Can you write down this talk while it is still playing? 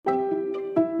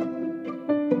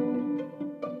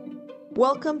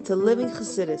Welcome to Living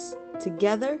Chassidus.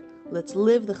 Together, let's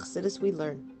live the chassidus we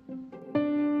learn.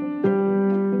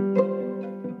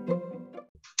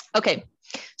 Okay,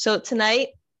 so tonight,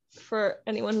 for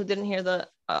anyone who didn't hear the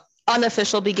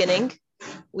unofficial beginning,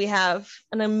 we have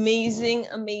an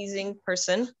amazing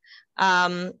person.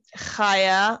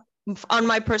 Chaya, on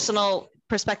my personal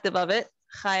perspective of it,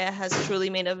 Chaya has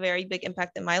truly made a very big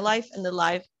impact in my life and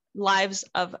the lives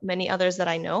of many others that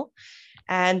I know.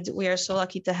 And we are so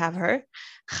lucky to have her.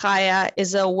 Chaya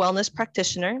is a wellness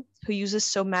practitioner who uses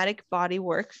somatic body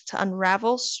work to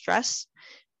unravel stress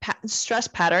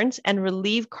patterns and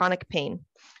relieve chronic pain.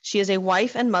 She is a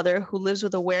wife and mother who lives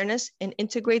with awareness and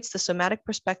integrates the somatic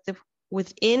perspective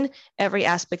within every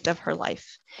aspect of her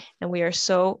life. And we are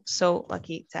so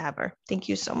lucky to have her. Thank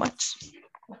you so much.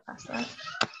 I'll pass that.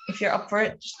 If you're up for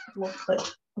it, we'll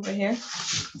put over here,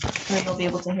 and then they'll be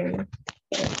able to hear you.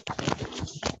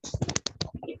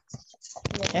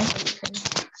 Okay.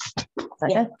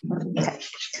 Yeah.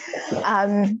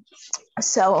 Okay.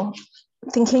 So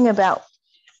thinking about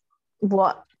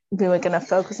what we were going to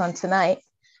focus on tonight,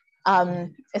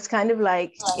 it's kind of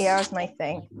like Iyar is my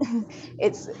thing.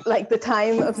 It's like the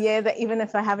time of year that even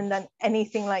if I haven't done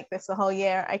anything like this the whole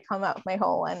year, I come out of my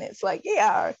hole and it's like,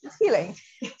 Iyar, it's healing.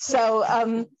 So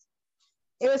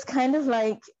it was kind of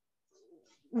like,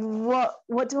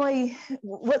 what's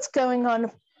going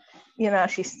on? You know,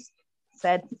 she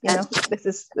said, you know, this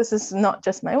is not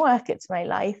just my work, it's my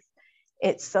life.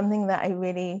 It's something that I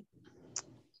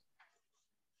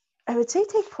would say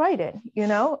take pride in, you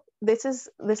know. This is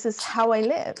how I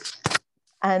live,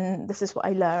 and this is what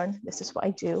I learn, this is what I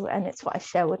do, and it's what I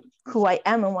share with who I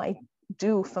am, and what I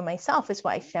do for myself is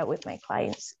what I share with my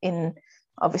clients, in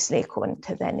obviously according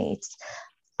to their needs.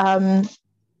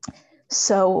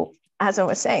 So as I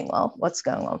was saying, well, what's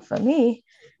going on for me?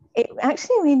 It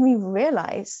actually made me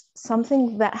realize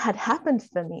something that had happened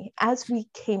for me as we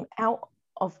came out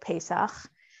of Pesach.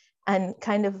 And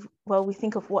kind of, well, we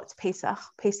think of what's Pesach.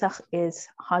 Pesach is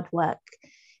hard work.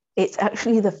 It's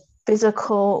actually the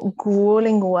physical,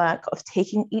 grueling work of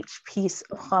taking each piece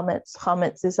of chametz.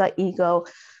 Chametz is our ego.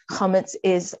 Chametz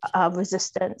is our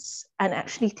resistance. And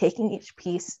actually taking each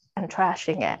piece and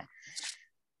trashing it.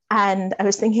 And I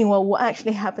was thinking, well, what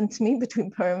actually happened to me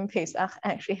between Purim and Pesach?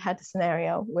 I actually had a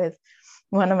scenario with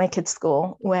one of my kids'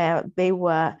 school where they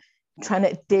were trying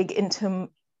to dig into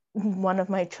one of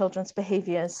my children's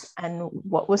behaviors and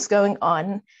what was going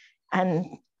on, and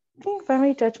being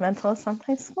very judgmental.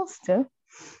 Sometimes schools do.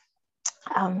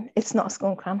 It's not a school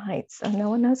in Crown Heights, so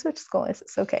no one knows which school it is.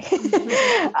 It's okay.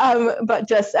 But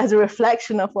just as a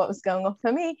reflection of what was going on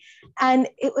for me, and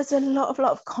it was a lot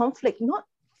of conflict. Not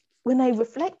when I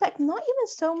reflect back, not even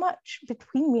so much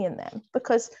between me and them,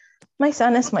 because my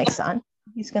son is my son.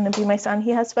 He's going to be my son. He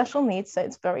has special needs, so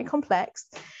it's very complex.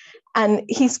 And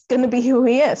he's going to be who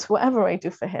he is, whatever I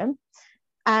do for him.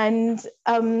 And,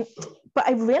 but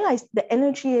I realized the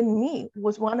energy in me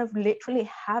was one of literally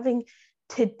having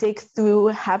to dig through,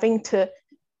 having to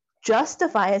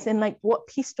justify, as in like, what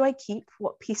piece do I keep?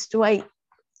 What piece do I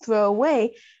throw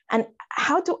away? And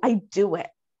how do I do it?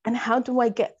 And how do I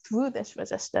get through this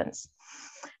resistance?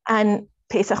 And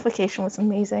Pesach vacation was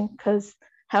amazing, because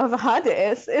however hard it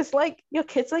is, it's like your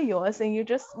kids are yours, and you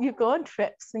go on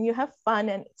trips and you have fun,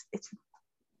 and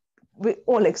we're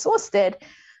all exhausted,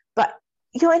 but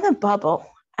you're in a bubble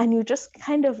and you just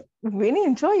kind of really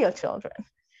enjoy your children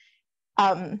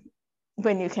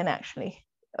when you can actually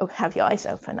have your eyes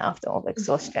open after all the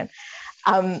exhaustion.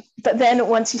 But then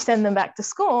once you send them back to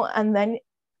school, and then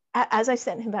as I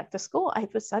sent him back to school, I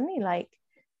was suddenly like,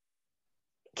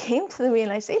 came to the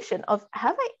realization of,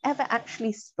 have I ever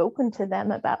actually spoken to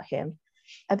them about him,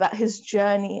 about his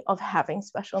journey of having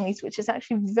special needs, which is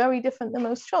actually very different than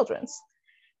most children's.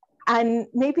 And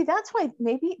maybe that's why,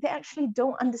 maybe they actually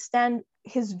don't understand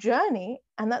his journey,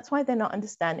 and that's why they're not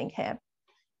understanding him.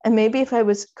 And maybe if I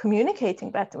was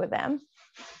communicating better with them,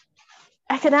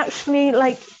 I could actually,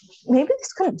 like, maybe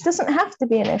this doesn't have to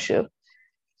be an issue.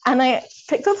 And I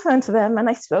picked up the phone to them and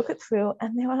I spoke it through,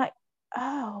 and they were like,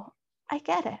 oh, I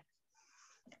get it.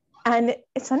 And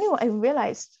it's only what I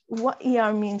realized what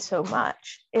Iyar means so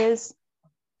much is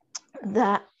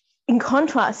that, in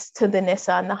contrast to the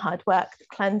Nissa and the hard work, the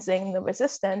cleansing, the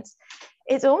resistance,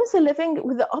 it's almost a living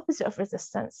with the opposite of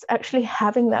resistance, actually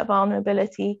having that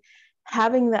vulnerability,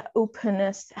 having that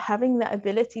openness, having that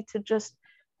ability to just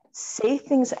say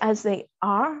things as they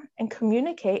are and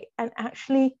communicate, and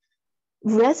actually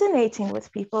resonating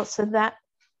with people so that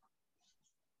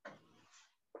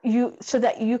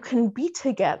you can be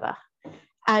together.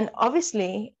 And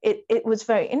obviously it was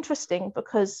very interesting,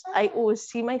 because I always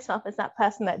see myself as that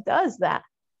person that does that,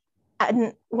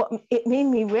 And what it made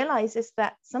me realize is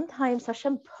that sometimes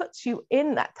Hashem puts you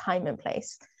in that time and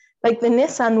place. Like the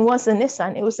Nissan was the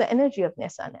Nissan, it was the energy of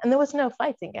Nissan, and there was no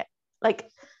fighting it. Like,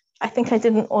 I think I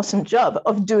did an awesome job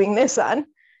of doing Nissan,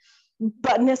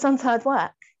 but Nissan's hard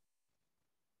work.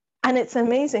 And it's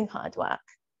amazing hard work.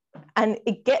 And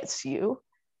it gets you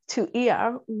to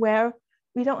Iyar, where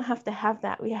we don't have to have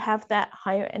that. We have that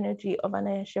higher energy of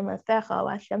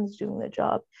Hashem's doing the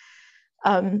job.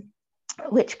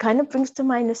 Which kind of brings to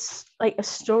mind a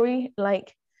story,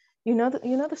 like,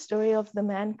 the story of the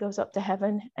man goes up to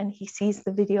heaven and he sees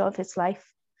the video of his life,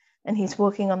 and he's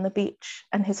walking on the beach,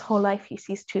 and his whole life he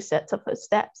sees 2 sets of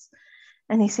footsteps,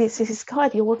 and he says,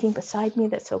 God, you're walking beside me,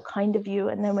 that's so kind of you.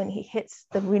 And then when he hits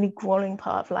the really grueling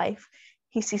part of life,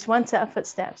 he sees 1 set of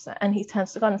footsteps, and he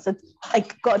turns to God and says,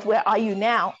 like, God, where are you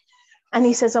now? And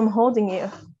he says, I'm holding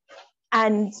you.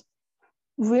 And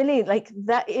really, like,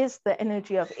 that is the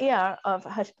energy of Iyar,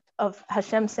 of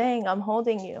Hashem saying, I'm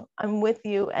holding you, I'm with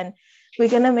you, and we're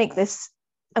going to make this,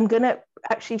 I'm going to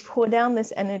actually pour down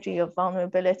this energy of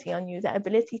vulnerability on you, the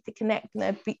ability to connect,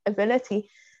 and the ability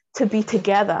to be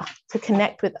together, to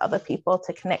connect with other people,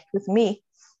 to connect with me,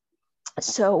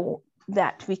 so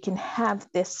that we can have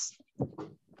this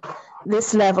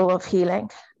level of healing.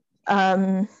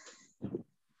 And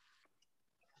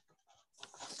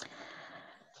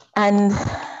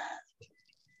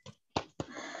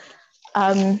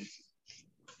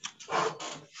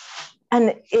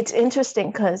it's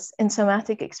interesting because in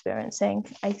somatic experiencing,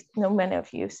 I know many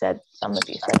of you said, some of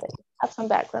you said that you have some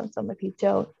background, some of you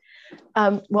don't.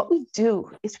 What we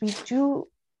do is we do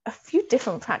a few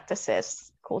different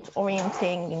practices called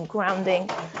orienting and grounding,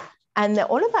 and they're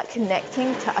all about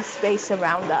connecting to a space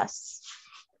around us,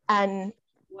 and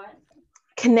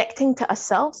connecting to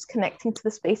ourselves, connecting to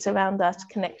the space around us,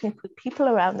 connecting with people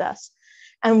around us,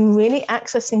 and really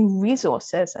accessing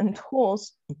resources and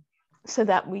tools so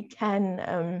that we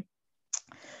can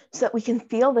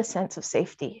feel the sense of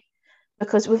safety,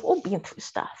 because we've all been through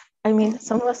stuff. I mean,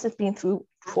 some of us have been through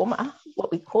trauma,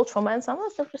 what we call trauma, and some of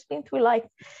us have just been through life.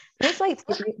 It's like, to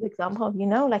give you an example of,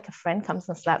 like a friend comes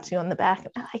and slaps you on the back, and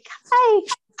they're like, hi,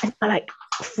 and I like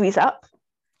freeze up.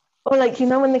 Or like,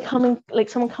 when they come in, like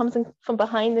someone comes in from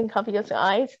behind and covers your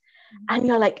eyes, and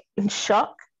you're like in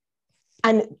shock.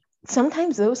 And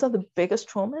sometimes those are the biggest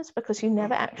traumas, because you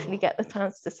never actually get the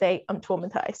chance to say, I'm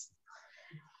traumatized.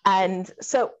 And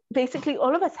so basically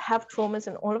all of us have traumas,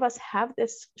 and all of us have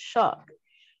this shock.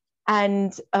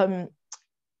 And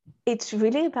it's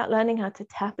really about learning how to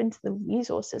tap into the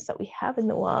resources that we have in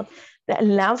the world that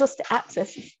allows us to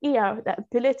access Iyar, that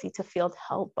ability to feel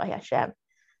held by Hashem.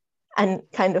 And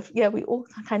kind of, we all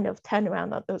kind of turn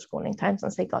around at those calling times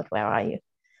and say, God, where are you?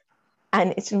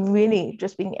 And it's really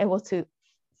just being able to,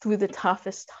 through the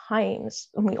toughest times,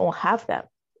 and we all have them,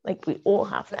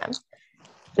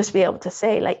 just be able to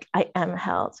say, like, I am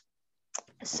held.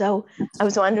 So I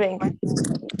was wondering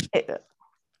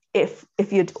if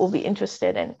you'd all be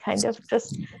interested in kind of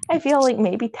just, I feel like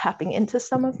maybe tapping into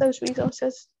some of those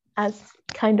resources, as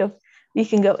kind of, we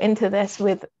can go into this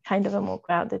with kind of a more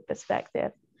grounded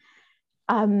perspective.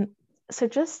 So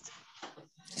just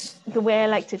the way I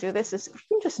like to do this is, you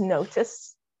can just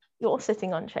notice you're all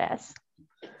sitting on chairs,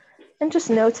 and just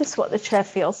notice what the chair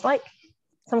feels like.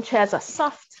 Some chairs are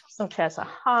soft, some chairs are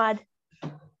hard,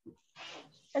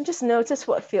 and just notice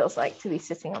what it feels like to be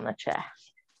sitting on a chair.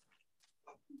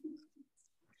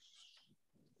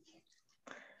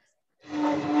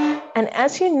 And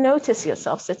as you notice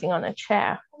yourself sitting on a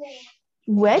chair,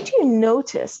 where do you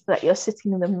notice that you're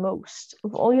sitting the most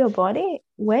of all your body?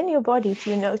 Where in your body do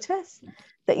you notice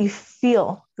that you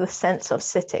feel the sense of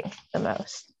sitting the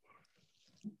most?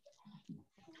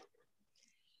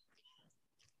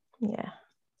 Yeah.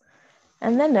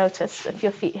 And then notice if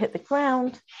your feet hit the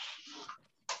ground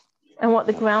and what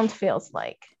the ground feels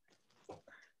like.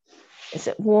 Is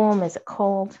it warm? Is it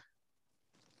cold?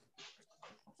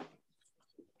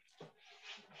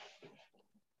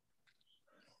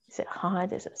 Is it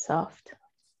hard? Is it soft?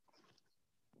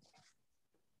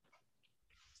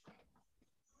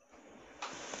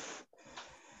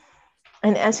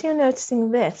 And as you're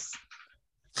noticing this,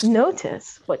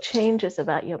 notice what changes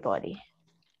about your body.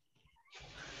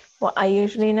 What I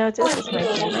usually notice is my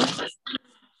breathing.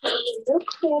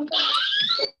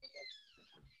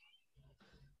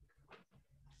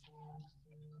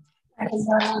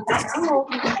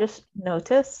 Just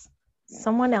notice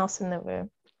someone else in the room.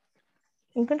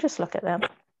 You can just look at them.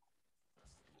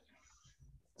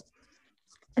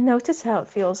 And notice how it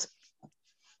feels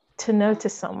to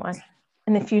notice someone.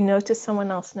 And if you notice someone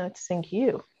else noticing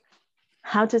you,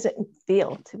 how does it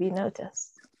feel to be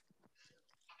noticed?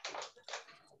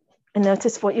 And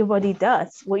notice what your body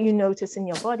does, what you notice in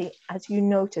your body as you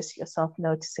notice yourself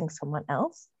noticing someone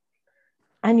else,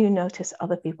 and you notice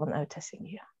other people noticing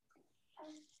you.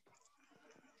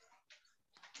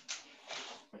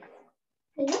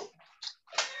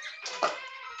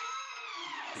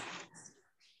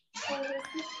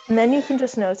 And then you can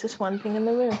just notice one thing in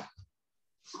the room.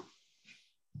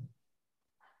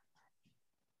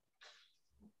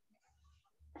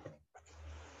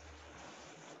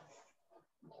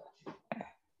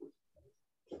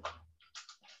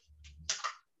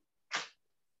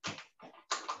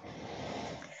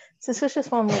 So this is just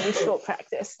one really short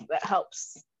practice that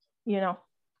helps,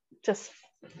 just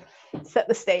set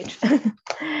the stage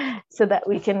so that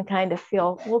we can kind of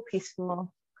feel more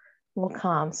peaceful, more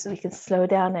calm, so we can slow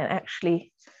down and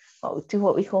actually do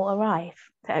what we call arrive,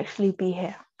 to actually be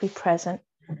here, be present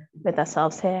with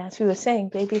ourselves here. As we were saying,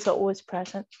 babies are always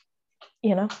present,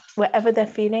 wherever they're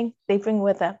feeling, they bring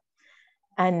with them.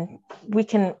 And we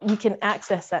can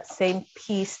access that same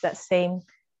peace, that same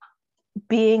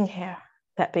being here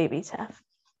that babies have.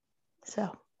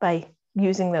 So by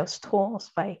using those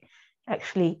tools, by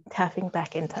actually tapping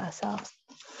back into ourselves.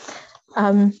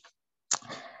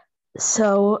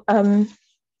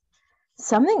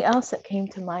 Something else that came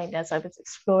to mind as I was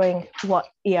exploring what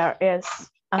Iyar is,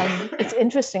 it's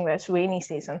interesting that it's rainy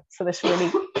season, so this really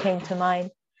came to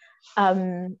mind.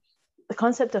 The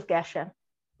concept of Geshem,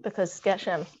 because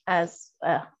Geshem, as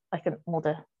like an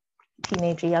older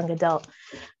teenager, young adult,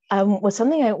 was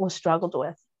something I always struggled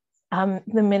with.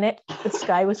 The minute the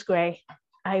sky was gray,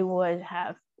 I would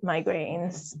have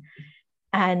migraines,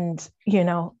 and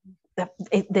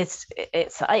it's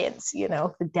science.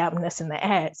 The dampness in the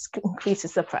air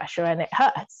increases the pressure and it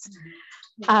hurts.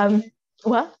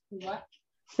 What?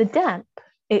 The damp.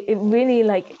 It really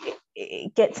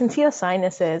it gets into your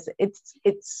sinuses.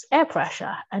 It's air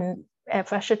pressure, and air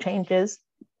pressure changes.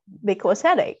 They cause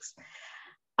headaches.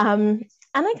 And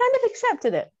I kind of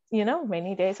accepted it.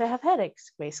 Rainy days I have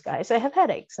headaches, gray skies I have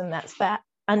headaches, and that's that.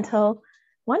 Until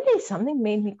one day something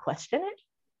made me question it,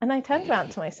 and I turned around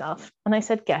to myself and I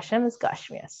said, Geshem is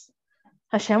Gashmias.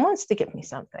 Hashem wants to give me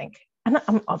something, and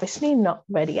I'm obviously not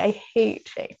ready. I hate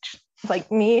change.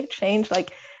 Change.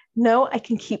 No, I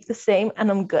can keep the same, and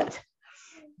I'm good.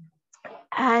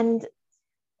 And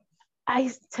I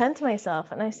turned to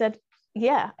myself and I said,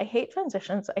 yeah, I hate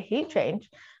transitions. I hate change.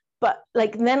 But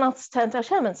then I'll turn to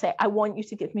Hashem and say, I want you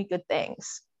to give me good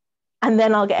things. And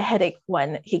then I'll get a headache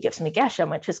when he gives me Geshem,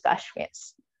 which is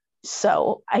Gashmias.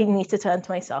 So I need to turn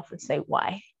to myself and say,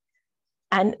 why?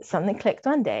 And something clicked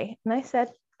one day. And I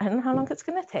said, I don't know how long it's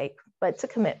going to take, but it's a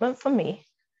commitment for me.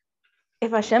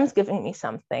 If Hashem's giving me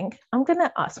something, I'm going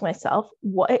to ask myself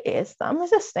what it is that I'm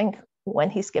resisting when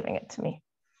he's giving it to me.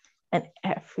 And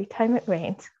every time it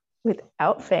rained,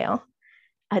 without fail,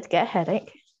 I'd get a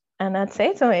headache. And I'd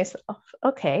say to myself,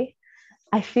 okay,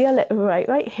 I feel it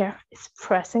right here. It's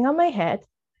pressing on my head,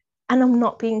 and I'm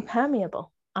not being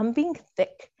permeable. I'm being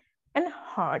thick and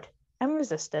hard and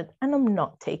resistant, and I'm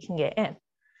not taking it in.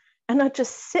 And I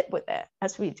just sit with it,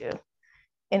 as we do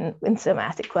in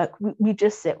somatic work. We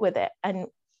just sit with it. And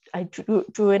I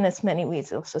drew in as many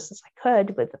resources as I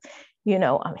could with,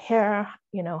 I'm here,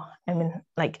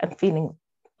 I'm feeling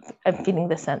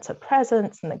the sense of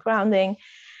presence and the grounding.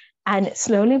 And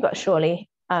slowly but surely,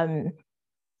 my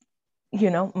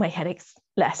headaches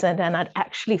lessened, and I'd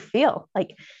actually feel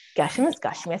like Geshem is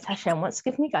Gashmias. Hashem wants to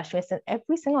give me Gashmias, and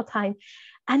every single time,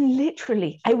 and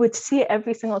literally, I would see it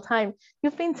every single time.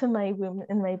 You've been to my room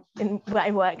in where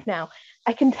I work now.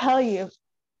 I can tell you,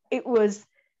 it was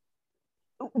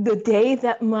the day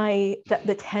that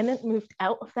the tenant moved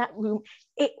out of that room.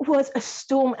 It was a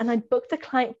storm, and I booked a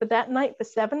client for that night for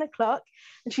 7:00,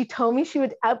 and she told me she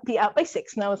would be out by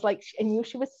 6. And I was like, I knew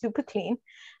she was super clean,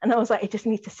 and I was like, I just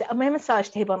need to sit on my massage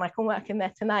table and I can work in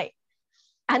there tonight.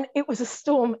 And it was a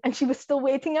storm, and she was still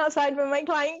waiting outside when my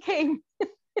client came.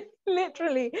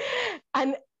 Literally.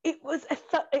 And it was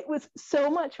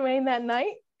so much rain that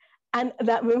night, and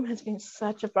that room has been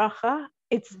such a bracha.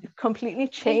 It's completely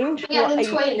changed what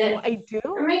I do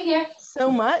right here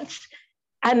so much.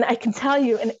 And I can tell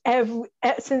you,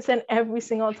 since then, every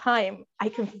single time, I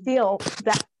can feel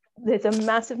that there's a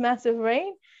massive, massive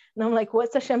rain. And I'm like,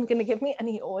 what's Hashem going to give me? And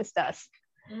he always does.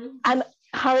 Mm-hmm. And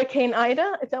Hurricane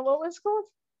Ida, is that what it was called?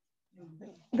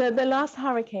 Mm-hmm. The last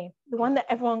hurricane, the one that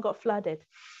everyone got flooded.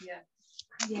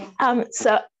 Yeah.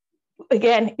 So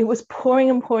again, it was pouring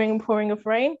and pouring and pouring of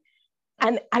rain.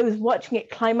 And I was watching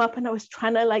it climb up, and I was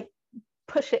trying to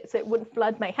push it so it wouldn't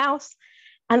flood my house.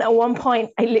 And at one point,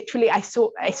 I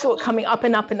saw it coming up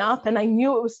and up and up, and I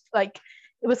knew it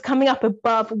was coming up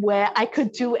above where I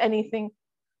could do anything.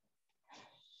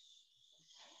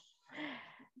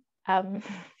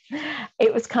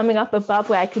 it was coming up above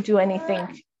where I could do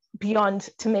anything beyond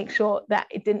to make sure that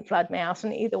it didn't flood my house,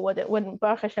 and either would it wouldn't.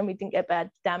 Baruch Hashem, we didn't get bad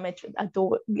damage. A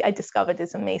door I discovered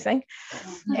is amazing.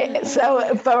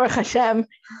 So Baruch Hashem.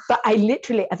 But I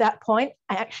literally at that point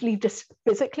I actually just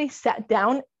physically sat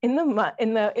down in the mud,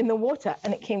 in the water,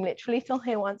 and it came literally till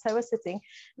here once I was sitting,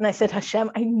 and I said, Hashem,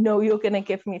 I know you're going to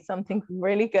give me something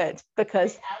really good,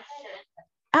 because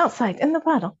outside in the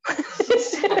puddle.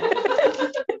 Just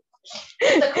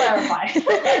to clarify. In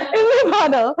the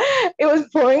puddle, it was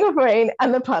pouring with rain,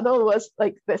 and the puddle was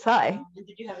like this high. Did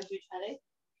you have a huge headache?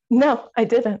 No, I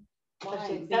didn't.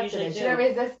 Why? That's it. You're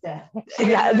resistant.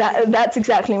 That's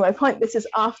exactly my point. This is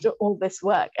after all this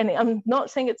work, and I'm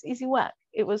not saying it's easy work.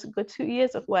 It was a good 2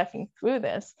 years of working through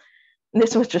this. And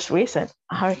this was just recent.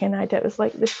 Hurricane Ida, it was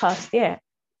like this past year.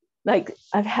 Like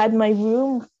I've had my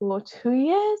room for 2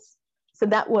 years. So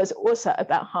that was also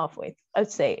about halfway.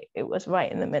 I'd say it was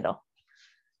right in the middle.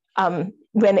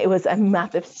 When it was a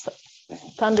massive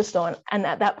thunderstorm. And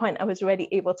at that point, I was already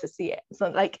able to see it. So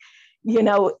like,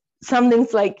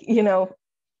 something's like,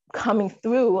 coming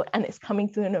through, and it's coming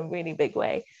through in a really big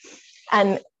way.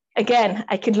 And again,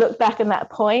 I could look back on that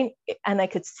point and I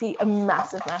could see a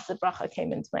massive, massive bracha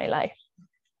came into my life.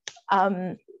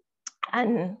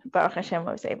 And Baruch Hashem,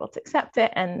 I was able to accept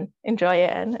it and enjoy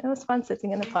it. And it was fun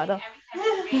sitting in the puddle.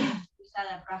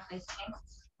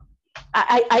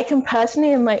 I can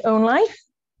personally, in my own life,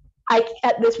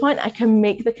 at this point, I can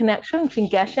make the connection between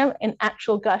Geshem and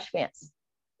actual Gashmias.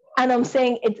 And I'm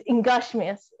saying it's in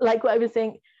Gashmias. Like what I was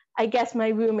saying, I guess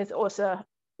my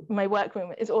work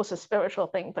room is also a spiritual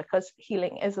thing, because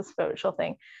healing is a spiritual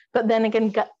thing. But then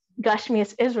again,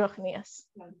 Gashmias is Ruchnias.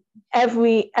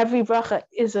 Every bracha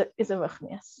is a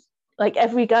Ruchnias. Like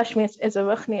every Gashmias is a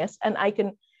Ruchnias. And I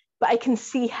can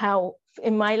see how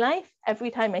in my life,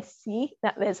 every time I see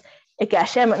that there's a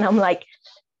Gashem, and I'm like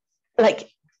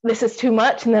this is too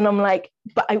much, and then I'm like,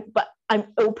 but I'm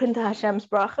open to Hashem's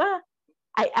bracha.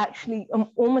 I actually am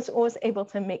almost always able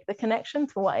to make the connection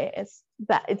to why it is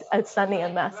that it's suddenly a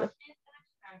massive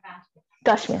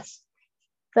Gashmias.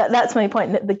 That's my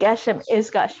point. That the Geshem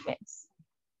is Gashmias.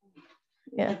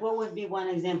 Yeah. Like what would be one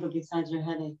example besides your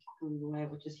headache,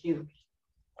 which is huge?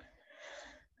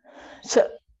 So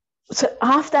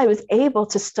after I was able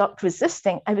to stop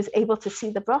resisting, I was able to see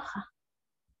the bracha.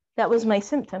 That was my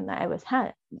symptom that I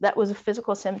had. That was a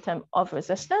physical symptom of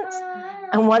resistance.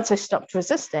 And once I stopped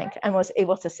resisting and was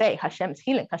able to say, Hashem's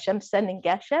healing, Hashem's sending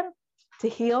Geshem to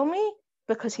heal me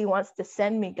because he wants to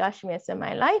send me Gashmias in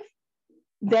my life,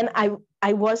 then I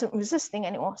wasn't resisting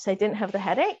anymore. So I didn't have the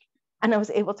headache, and I was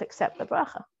able to accept the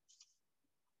bracha.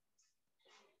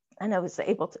 And I was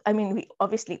able to, we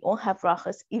obviously all have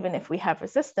brachas, even if we have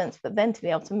resistance, but then to be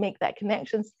able to make that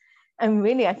connections. And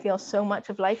really, I feel so much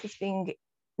of life is being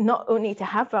not only to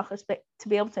have brachas, but to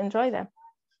be able to enjoy them.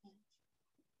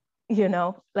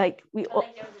 Like we all.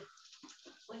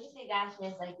 When you say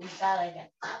Gashmias, like we saw like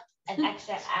an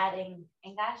extra adding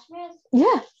in Gashmias?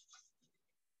 Yeah.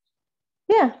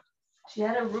 Yeah. She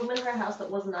had a room in her house that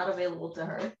was not available to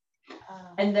her.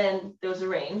 And then there was a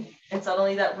rain, and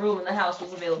suddenly that room in the house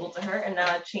was available to her, and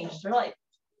now it changed her life.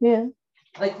 Yeah.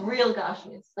 Like real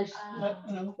Gashmias.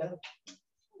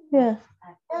 Yeah.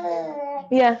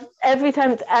 Yeah. Every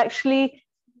time it's actually,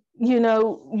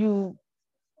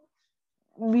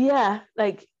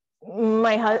 like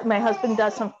my husband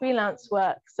does some freelance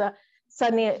work, so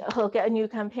suddenly he'll get a new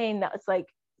campaign that it's like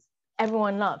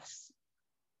everyone loves,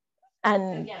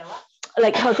 and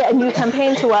like he'll get a new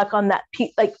campaign to work on that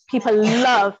people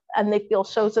love and they feel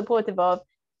so supportive of.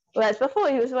 Whereas before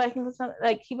he was working for something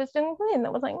like he was doing a campaign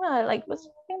that was like no, like was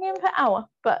thinking per hour,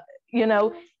 but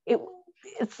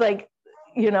it's like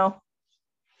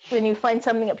when you find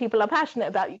something that people are passionate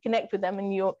about, you connect with them,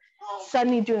 and you're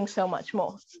suddenly doing so much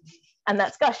more, and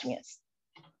that's Gashmias.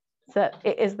 So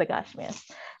it is the Gashmias.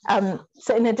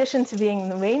 So in addition to being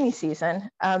the rainy season,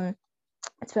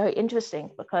 it's very interesting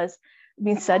because I've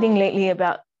been studying lately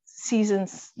about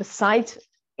seasons besides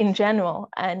in general,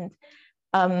 and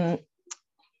I've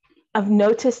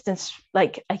noticed,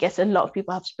 like I guess a lot of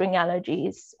people have spring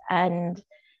allergies, and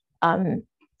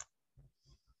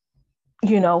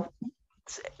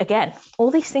again, all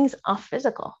these things are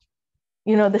physical.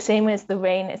 The same way as the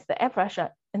rain, it's the air pressure.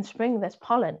 In spring, there's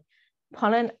pollen.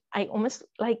 Pollen, I almost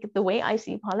like the way I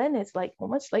see pollen is like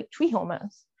almost like tree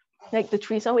hormones. Like the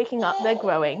trees are waking up, they're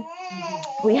growing.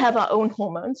 We have our own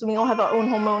hormones, and we all have our own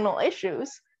hormonal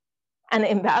issues and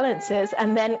imbalances.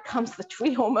 And then comes the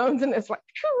tree hormones, and it's like,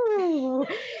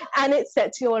 and it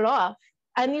sets you all off.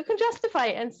 And you can justify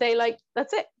it and say, like,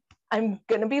 that's it. I'm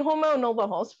going to be hormonal the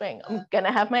whole spring. I'm going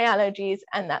to have my allergies,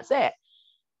 and that's it.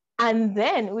 And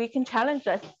then we can challenge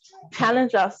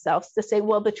ourselves to say,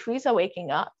 well, the trees are waking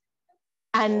up,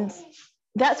 and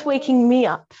that's waking me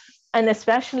up. And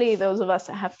especially those of us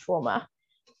that have trauma,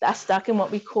 that's stuck in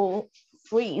what we call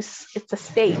freeze. It's a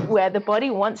state where the body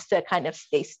wants to kind of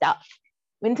stay stuck.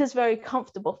 Winter's very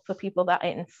comfortable for people that are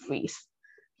in freeze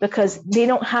because they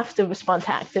don't have to respond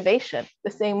to activation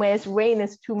the same way as rain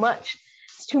is too much.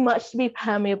 It's too much to be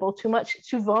permeable,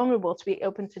 too vulnerable to be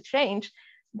open to change.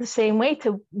 The same way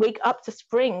to wake up to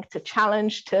spring, to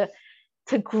challenge, to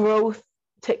growth,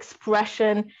 to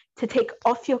expression, to take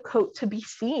off your coat, to be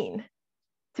seen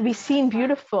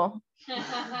beautiful.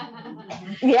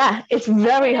 Yeah, it's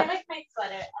very hard. I like my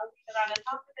sweater. I'll keep it on as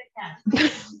long as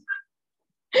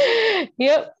I can.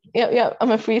 Yep.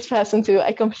 I'm a freeze person too.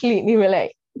 I completely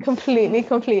relate.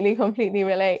 Completely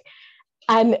relate.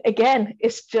 And again,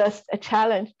 it's just a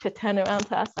challenge to turn around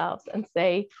to ourselves and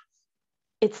say,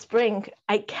 it's spring.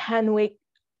 I can wake.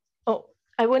 Oh,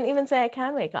 I wouldn't even say I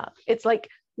can wake up. It's like,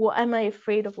 what am I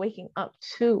afraid of waking up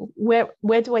to? Where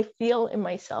do I feel in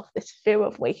myself this fear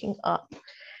of waking up?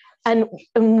 And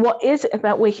what is it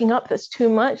about waking up that's too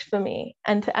much for me?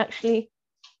 And to actually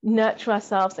nurture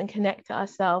ourselves and connect to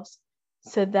ourselves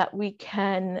so that we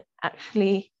can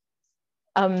actually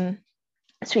start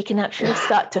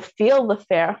to feel the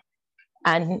fear.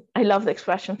 And I love the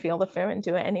expression feel the fear and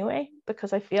do it anyway,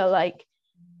 because I feel like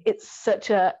it's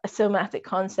such a somatic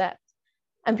concept.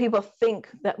 And people think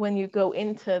that when you go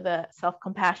into the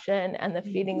self-compassion and the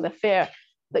feeling the fear,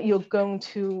 that you're going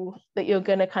to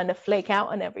kind of flake out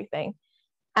on everything.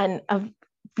 And I've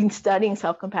been studying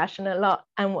self-compassion a lot.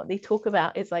 And what they talk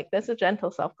about is like, there's a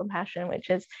gentle self-compassion, which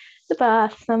is the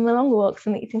baths and the long walks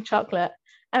and eating chocolate.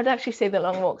 I would actually say the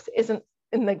long walks isn't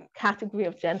in the category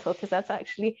of gentle, because that's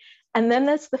actually, and then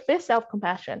there's the fierce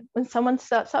self-compassion. When someone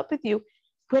starts up with you,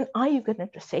 when are you going to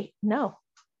just say, no,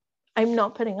 I'm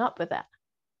not putting up with that?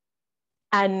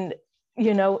 And,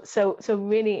 so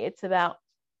really it's about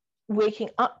waking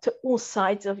up to all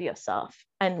sides of yourself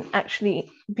and actually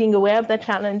being aware of the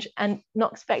challenge and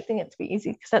not expecting it to be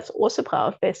easy, because that's also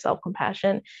part of fierce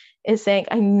self-compassion, is saying,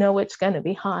 I know it's going to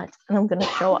be hard and I'm going to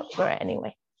show up for it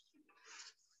anyway.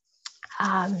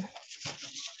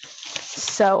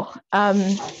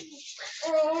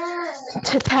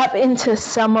 To tap into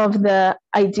some of the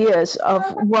ideas of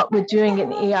what we're doing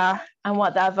in Iyar and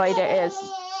what the Avodah is.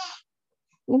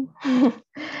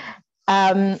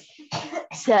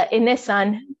 So in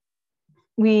Nissan,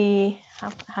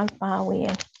 how far are we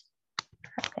in?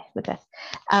 Okay, look at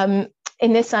in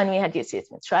Nissan we had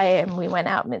Yetziat Mitzrayim. We went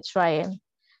out Mitzrayim.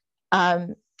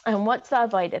 And what's the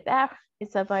Avodah there?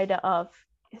 It's the Avodah of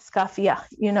Skafia.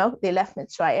 They left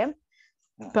Mitzrayim.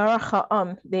 Baruch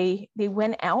Ha'am, they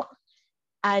went out,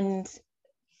 and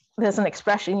there's an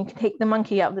expression, you can take the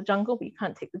monkey out of the jungle, but you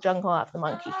can't take the jungle out of the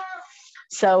monkey.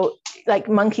 So like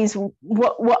monkeys,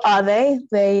 what are they?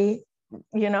 They,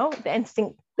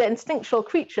 the instinctual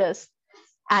creatures.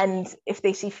 And if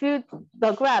they see food,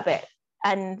 they'll grab it.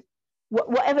 And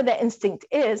whatever their instinct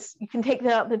is, you can take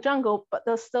them out of the jungle, but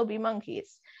they'll still be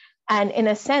monkeys. And in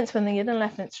a sense, when the Yidden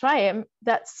left Mitzrayim,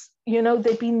 that's,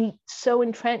 they've been so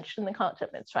entrenched in the culture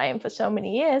of Mitzrayim for so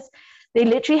many years, they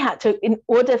literally had to, in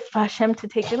order for Hashem to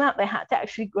take them out, they had to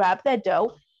actually grab their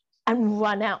dough and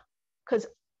run out, because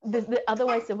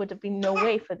otherwise there would have been no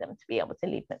way for them to be able to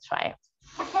leave Mitzrayim.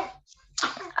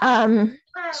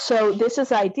 So this is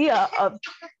the idea of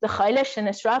the chaylesh and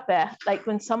Strasberg, like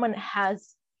when someone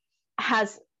has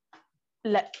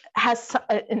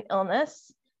an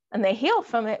illness and they heal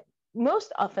from it,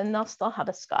 most often they'll still have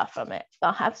a scar from it.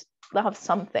 They'll have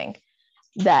something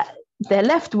that they're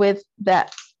left with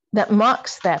that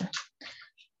marks them.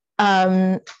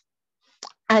 And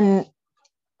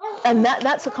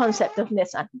that's the concept of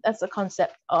Nisan. That's the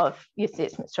concept of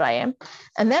Yetziat Mitzrayim.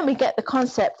 And then we get the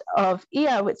concept of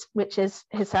Iyar, which is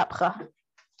Hisapcha.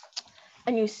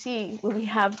 And you see when we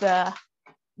have the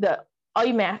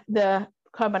Omer, the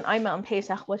Korban Omer on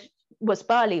Pesach was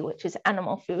barley, which is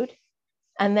animal food.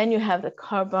 And then you have the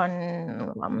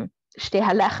Korban Shtei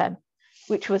HaLechem,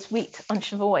 which was wheat on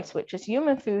Shavuos, which is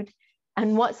human food.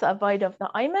 And what's the avodah of the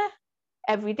Omer?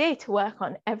 Every day to work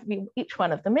on each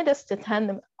one of the midas, to turn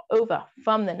them over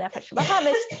from the nefesh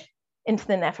bahamis into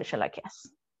the nefesh alakes.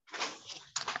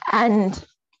 And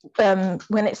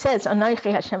when it says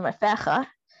Anochi Hashem Rafecha,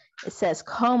 it says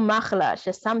Kol machla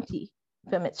shesamti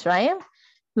b'Mitzrayim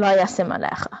lo yasim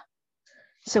alecha.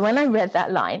 So when I read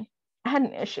that line, I had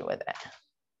an issue with it.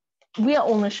 We are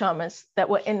all neshamas that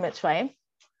were in Mitzrayim.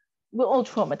 We're all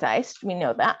traumatized. We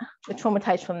know that. We're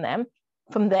traumatized from them.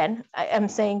 From then, I am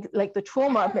saying, like, the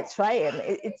trauma of Mitzrayim,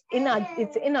 it's in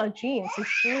our genes. As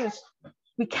Jews,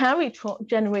 we carry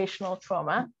generational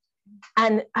trauma.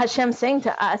 And Hashem saying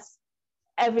to us,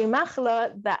 every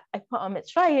machla that I put on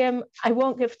Mitzrayim, I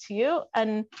won't give to you.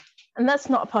 And that's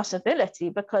not a possibility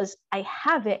because I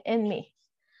have it in me.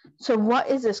 So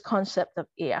what is this concept of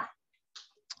Iyar?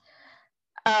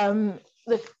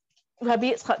 The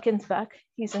Rabbi Yitzchak Ginsburg,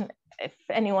 if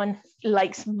anyone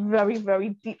likes very, very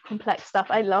deep, complex stuff,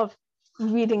 I love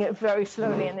reading it very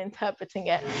slowly and interpreting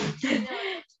it.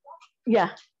 Yeah,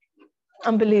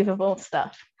 unbelievable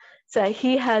stuff. So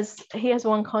he has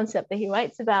one concept that he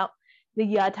writes about, the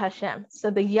Yad Hashem. So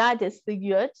the Yad is the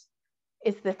Yud,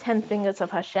 is the 10 fingers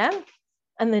of Hashem,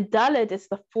 and the Daled is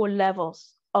the 4 levels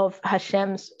of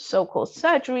Hashem's so-called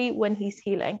surgery when he's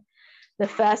healing. The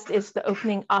first is the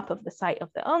opening up of the site of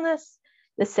the illness.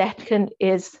 The second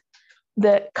is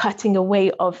the cutting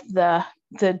away of the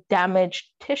damaged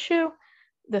tissue.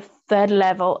 The third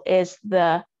level is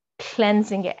the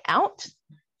cleansing it out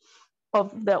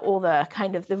of all the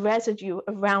kind of the residue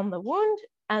around the wound.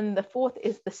 And the fourth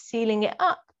is the sealing it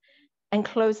up and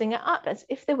closing it up as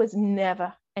if there was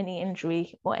never any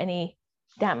injury or any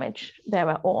damage there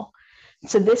at all.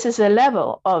 So this is a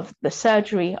level of the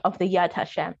surgery of the Yad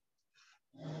Hashem.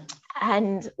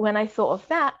 And when I thought of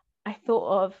that, I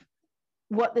thought of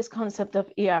what this concept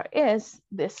of Iyar is,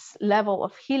 this level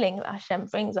of healing that Hashem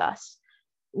brings us,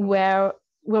 where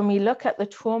when we look at the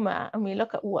trauma and we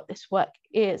look at what this work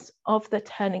is of the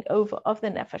turning over of the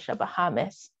Nefesh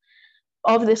HaBahamis,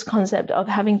 of this concept of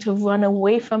having to run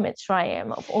away from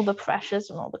Mitzrayim, of all the pressures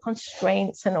and all the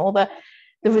constraints and all the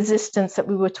resistance that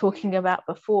we were talking about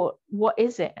before, what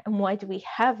is it and why do we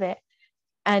have it?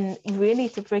 And really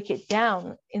to break it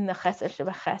down in the Chesed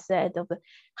Shebachesed, of the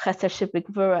Chesed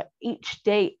Shebegvura, each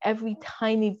day, every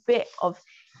tiny bit of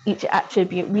each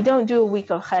attribute. We don't do a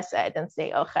week of Chesed and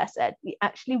say, oh, Chesed. We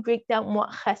actually break down what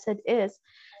Chesed is.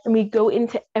 And we go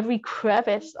into every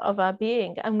crevice of our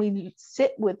being and we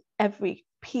sit with every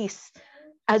piece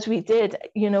as we did,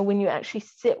 when you actually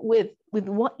sit with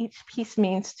what each piece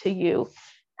means to you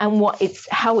and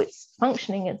how it's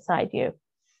functioning inside you.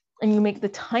 And you make the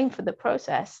time for the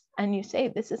process and you say,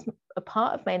 this is a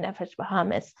part of my Nefesh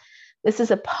Bahamis. This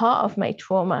is a part of my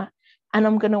trauma. And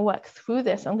I'm going to work through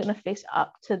this. I'm going to face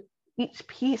up to each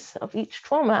piece of each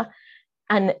trauma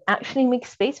and actually make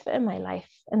space for it in my life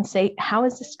and say, how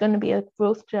is this going to be a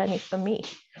growth journey for me?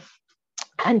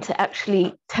 And to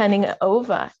actually turning it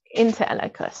over into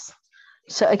Elikus.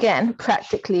 So again,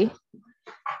 practically,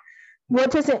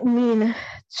 what does it mean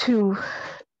to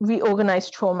reorganize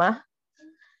trauma?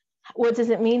 What does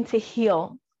it mean to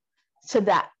heal so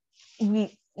that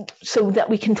we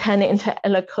can turn it into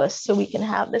Elikus, so we can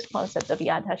have this concept of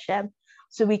Yad Hashem,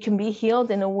 so we can be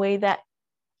healed in a way that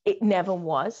it never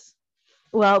was?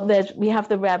 Well, we have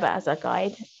the Rebbe as our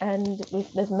guide, and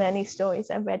there's many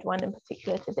stories. I read one in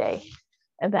particular today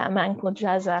about a man called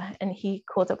Jaza, and he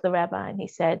called up the Rebbe and he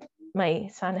said, my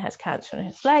son has cancer in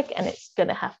his leg and it's going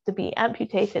to have to be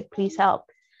amputated, please help.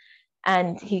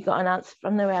 And he got an answer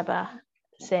from the Rebbe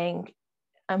saying,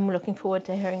 I'm looking forward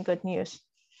to hearing good news.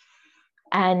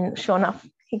 And sure enough,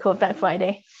 he called back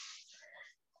Friday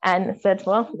and said,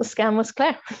 well, the scan was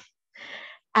clear.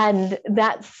 And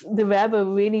the Rebbe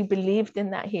really believed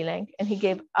in that healing. And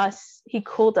he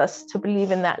called us to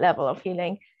believe in that level of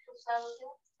healing.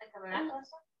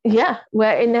 Yeah,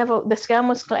 where the scan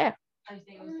was clear.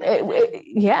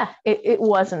 It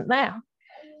wasn't there.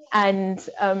 And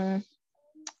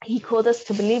he called us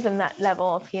to believe in that level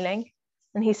of healing.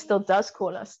 And he still does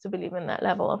call us to believe in that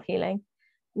level of healing,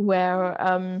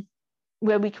 where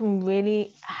we can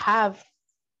really have,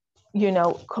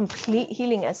 complete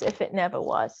healing as if it never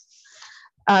was.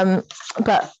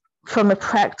 But from a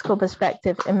practical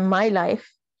perspective in my life,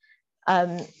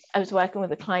 I was working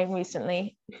with a client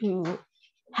recently who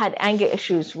had anger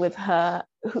issues with her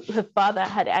father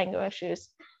had anger issues.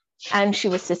 And she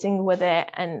was sitting with it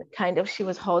and she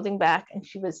was holding back and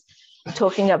she was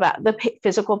talking about the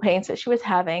physical pains that she was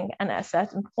having. And at a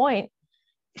certain point,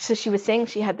 so she was saying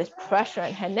she had this pressure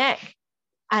in her neck.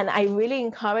 And I really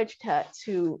encouraged her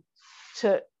to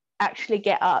actually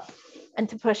get up and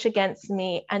to push against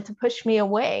me and to push me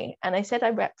away. And I said,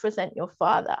 I represent your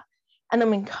father. And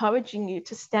I'm encouraging you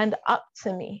to stand up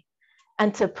to me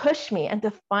and to push me and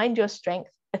to find your strength,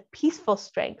 a peaceful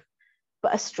strength,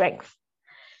 but a strength.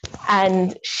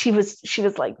 And she was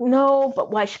like, no,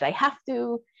 but why should I have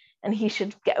to? And he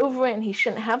should get over it and he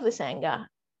shouldn't have this anger.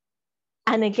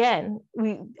 And again,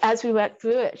 as we worked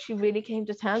through it, she really came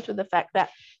to terms with the fact that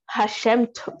Hashem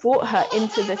brought her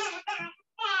into this.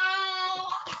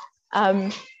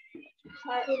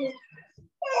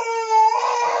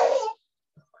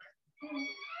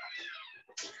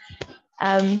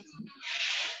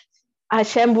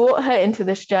 Hashem brought her into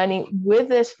this journey with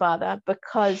this father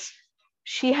because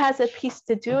she has a piece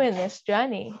to do in this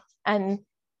journey, and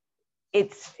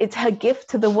it's her gift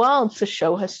to the world to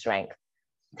show her strength,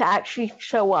 to actually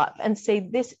show up and say,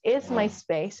 this is my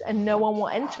space and no one will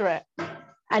enter it.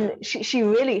 And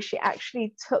she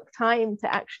actually took time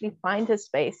to actually find her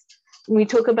space. When we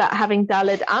talk about having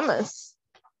Daled Amas,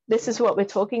 this is what we're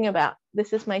talking about.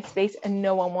 This is my space and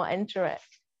no one will enter it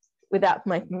without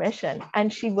my permission.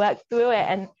 And she worked through it,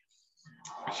 and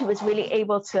she was really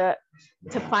able to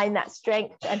find that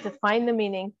strength and to find the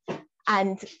meaning,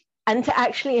 and to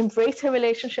actually embrace her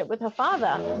relationship with her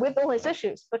father with all his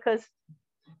issues, because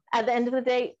at the end of the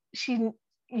day, she's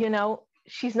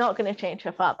not going to change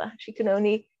her father. She can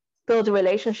only build a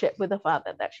relationship with the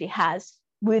father that she has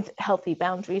with healthy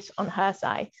boundaries on her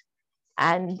side.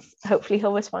 And hopefully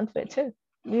he'll respond to it too.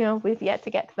 We've yet to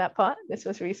get to that part. This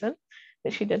was recent,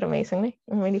 but she did amazingly.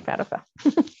 I'm really proud of her.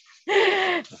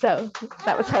 So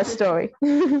that was her story.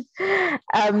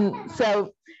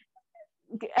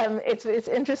 It's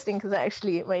interesting because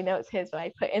actually my notes here, so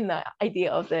I put in the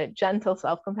idea of the gentle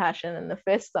self-compassion and the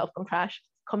fierce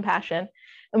self-compassion,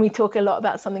 and we talk a lot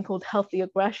about something called healthy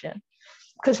aggression,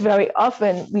 because very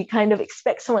often we kind of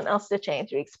expect someone else to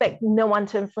change. We expect no one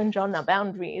to infringe on our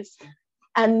boundaries,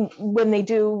 and when they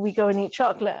do, we go and eat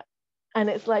chocolate, and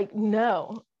it's like,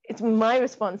 no, it's my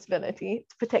responsibility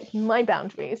to protect my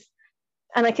boundaries.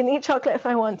 And I can eat chocolate if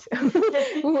I want to,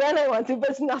 when I want to,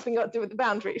 but it's nothing got to do with the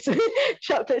boundaries.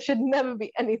 Chocolate should never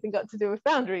be anything got to do with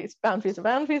boundaries. Boundaries are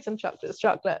boundaries, and chocolate is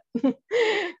chocolate.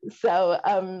 So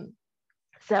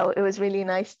it was really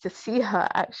nice to see her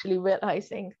actually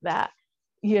realizing that,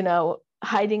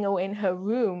 hiding away in her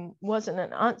room wasn't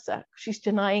an answer. She's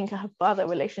denying her father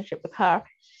relationship with her.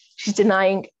 She's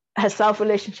denying herself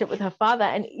relationship with her father,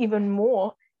 and even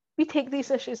more, we take these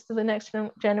issues to the next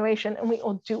generation, and we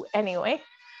all do anyway.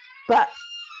 But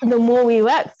the more we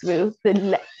work through,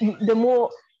 the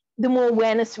more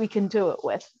awareness we can do it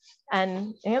with.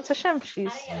 And it's Hashem.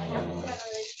 She's. But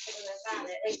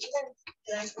like, she's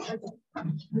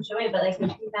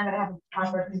not gonna have a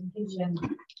proper presentation.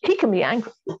 He can be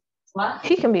angry. What?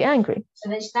 He can be angry.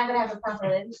 And then she's not gonna have a proper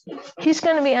relationship. He's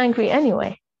going to be angry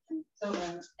anyway. So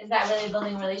is that really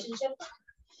building a relationship?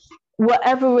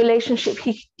 Whatever relationship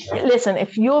listen,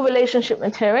 if your relationship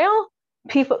material,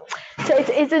 people, so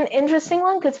it's an interesting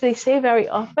one, because they say very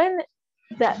often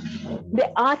that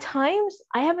there are times,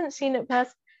 I haven't seen it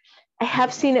past, I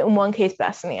have seen it in one case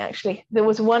personally, actually. There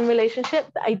was one relationship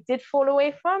that I did fall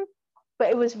away from, but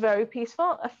it was very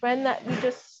peaceful. A friend that we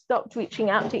just stopped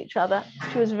reaching out to each other.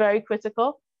 She was very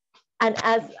critical. And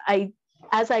as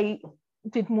I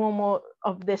did more and more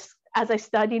of this, as I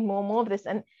studied more and more of this,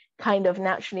 and kind of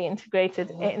naturally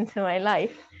integrated it into my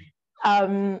life.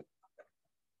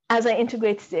 As I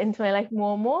integrated it into my life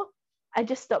more and more, I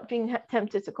just stopped being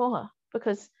tempted to call her,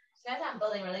 because that's not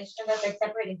building a relationship, that's like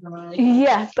separating from a relationship.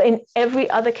 Yeah, but in every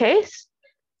other case,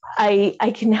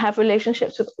 I can have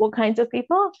relationships with all kinds of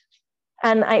people.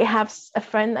 And I have a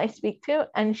friend I speak to,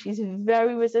 and she's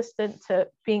very resistant to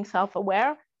being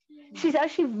self-aware. She's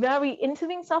actually very into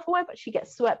being self-aware, but she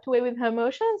gets swept away with her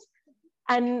emotions.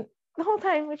 And the whole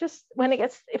time,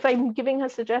 if I'm giving her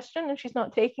suggestion and she's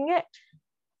not taking it,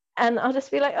 and I'll just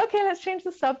be like, okay, let's change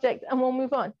the subject and we'll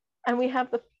move on. And we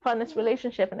have the funnest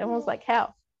relationship, and everyone's like,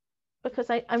 how? Because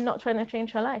I'm not trying to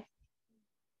change her life.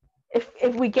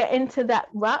 If we get into that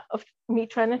rut of me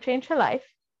trying to change her life,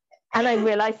 and I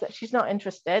realize that she's not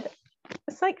interested,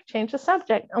 it's like, change the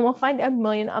subject, and we'll find a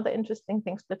million other interesting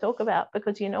things to talk about,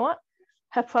 because you know what?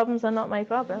 Her problems are not my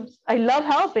problems. I love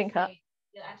helping her.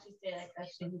 You'll actually say like that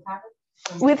shouldn't happen?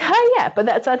 With her, yeah, but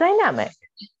that's our dynamic.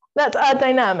 That's our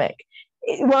dynamic.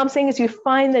 What I'm saying is, you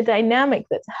find the dynamic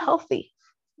that's healthy.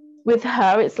 With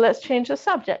her, it's let's change the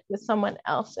subject. With someone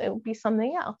else, it will be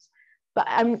something else. But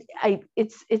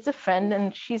it's a friend,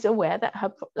 and she's aware that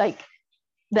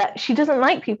that she doesn't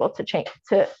like people to change.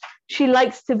 She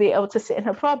likes to be able to sit in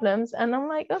her problems, and I'm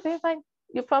like, okay, fine,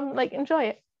 your problem, like, enjoy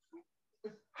it.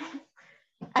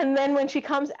 And then when she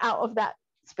comes out of that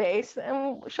space,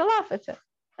 and she'll laugh at it,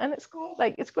 and it's cool,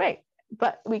 like, it's great.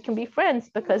 But we can be friends,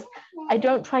 because I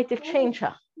don't try to change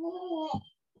her.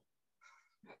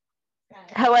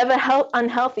 However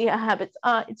unhealthy her habits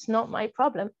are, it's not my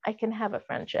problem. I can have a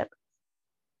friendship.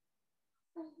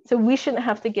 So we shouldn't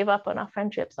have to give up on our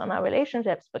friendships, on our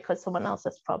relationships, because someone else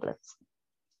has problems.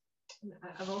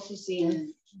 I've also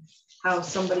seen how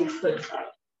somebody could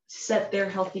set their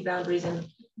healthy boundaries and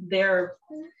their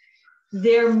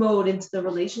mode into the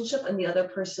relationship, and the other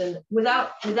person,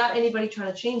 without anybody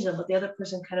trying to change them, but the other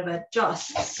person kind of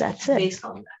adjusts based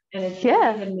on that. And it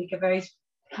can make a very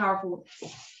powerful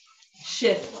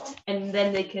shift, and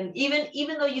then they can,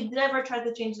 even though you never tried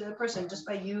to change the other person, just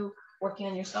by you working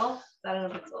on yourself, that in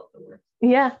of itself will work.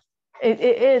 Yeah, it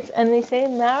is. And they say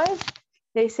in marriage,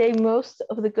 they say most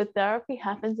of the good therapy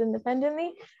happens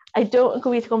independently. I don't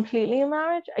agree completely in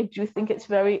marriage. I do think it's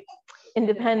very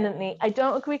independently. I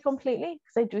don't agree completely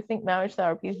because I do think marriage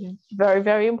therapy is very,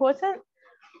 very important.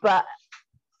 But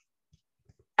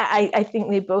I think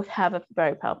they both have a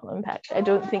very powerful impact. I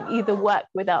don't think either work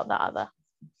without the other.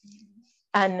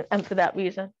 And for that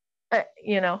reason, I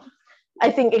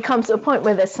think it comes to a point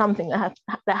where there's something that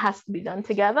has to be done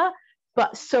together,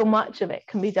 but so much of it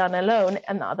can be done alone,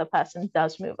 and the other person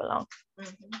does move along.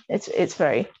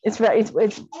 Mm-hmm.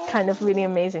 It's kind of really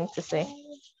amazing to see.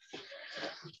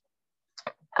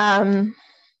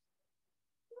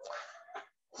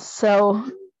 So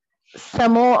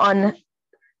some more on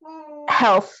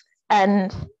health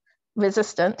and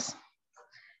resistance.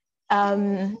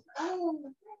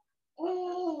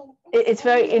 It's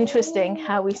very interesting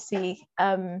how we see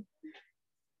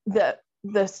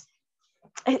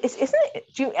isn't it?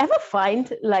 Do you ever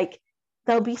find like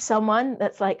there'll be someone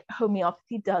that's like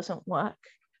homeopathy doesn't work,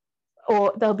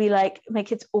 or they'll be like my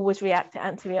kids always react to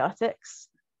antibiotics,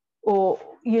 or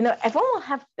everyone will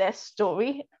have their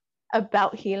story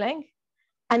about healing,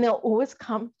 and they'll always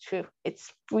come true.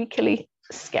 It's freakily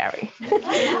scary.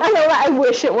 I know that I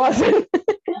wish it wasn't.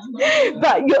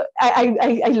 But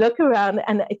I look around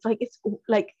and it's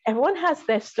like everyone has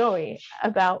their story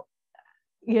about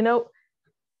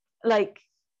like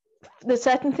the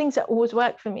certain things that always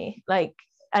work for me,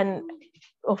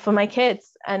 or for my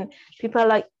kids, and people are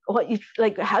like, what you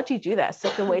like, how do you do that? It's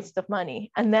such a waste of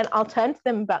money. And then I'll turn to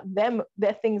them about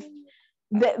their things,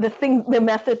 the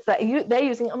methods that they're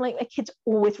using. I'm like, my kids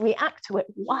always react to it.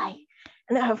 Why?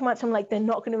 And how much I'm like, they're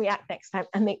not going to react next time,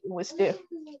 and they always do.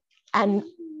 And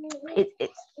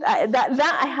it's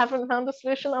that I haven't found a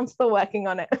solution. I'm still working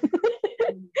on it.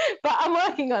 But I'm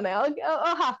working on it.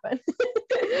 It'll happen.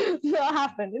 It'll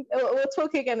happen. We'll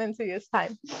talk again in 2 years'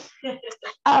 time.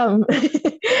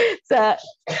 So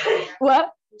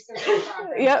what?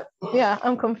 Yep. Yeah,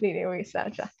 I'm completely a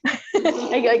researcher.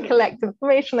 I collect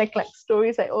information, I collect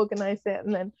stories, I organize it,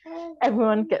 and then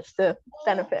everyone gets to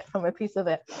benefit from a piece of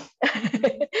it.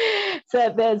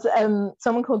 So there's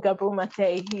someone called Gabriel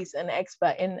Mate. He's an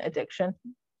expert in addiction.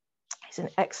 He's an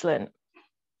excellent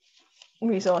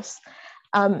resource.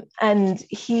 And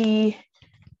he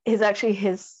is actually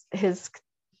his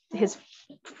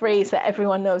phrase that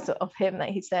everyone knows of him, that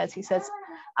he says,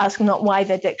 ask not why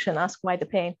the addiction, ask why the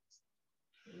pain.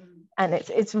 And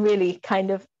it's really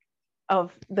kind of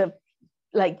the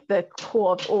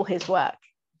core of all his work,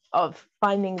 of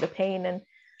finding the pain and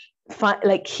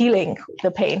healing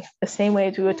the pain, the same way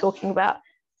as we were talking about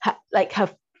her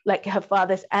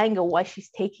father's anger, why she's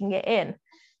taking it in,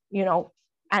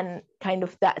 and kind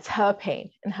of that's her pain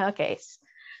in her case,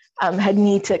 had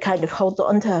need to kind of hold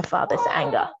on to her father's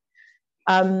anger.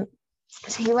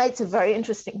 So he writes a very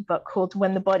interesting book called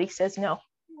When the Body Says No.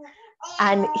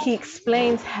 And he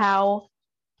explains how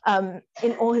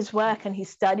in all his work, and he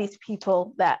studies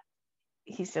people that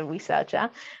he's a researcher,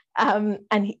 and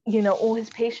all his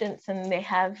patients, and they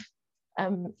have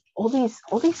all these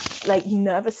like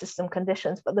nervous system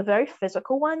conditions, but the very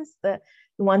physical ones, the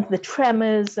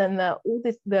tremors and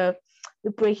the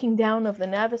breaking down of the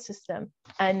nervous system.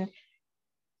 And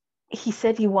he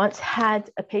said he once had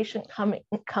a patient come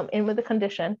in with a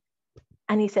condition,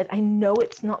 and he said, I know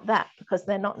it's not that because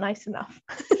they're not nice enough.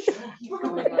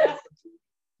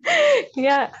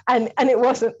 Yeah, and it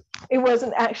wasn't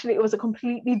actually, it was a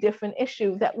completely different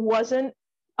issue that wasn't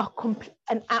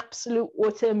an absolute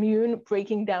autoimmune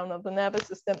breaking down of the nervous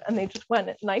system, and they just weren't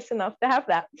nice enough to have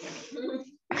that.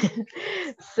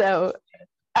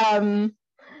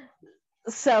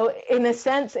 So in a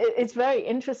sense, it's very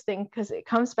interesting because it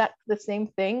comes back to the same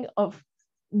thing of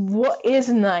what is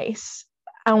nice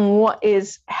and what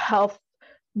is health,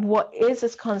 what is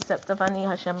this concept of Ani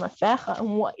Hashem Rafecha,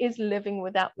 and what is living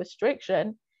without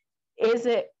restriction. Is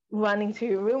it running to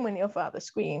your room when your father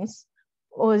screams,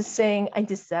 or is saying, I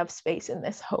deserve space in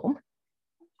this home,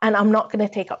 and I'm not going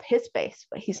to take up his space,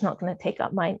 but he's not going to take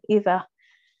up mine either.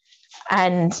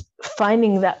 And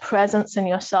finding that presence in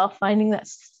yourself, finding that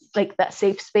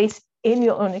safe space in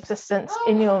your own existence,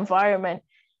 in your environment.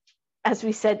 As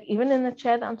we said, even in the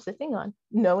chair that I'm sitting on,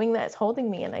 knowing that it's holding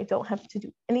me and I don't have to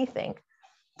do anything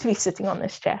to be sitting on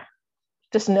this chair.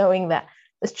 Just knowing that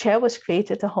this chair was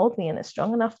created to hold me and it's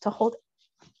strong enough to hold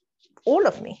all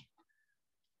of me.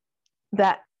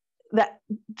 Think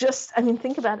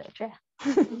about it, a chair.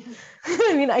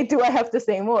 I have to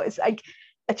say more. It's like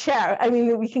a chair.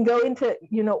 We can go into,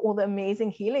 all the amazing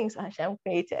healings Hashem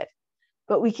created.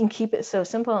 But we can keep it so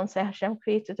simple and say, Hashem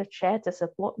created a chair to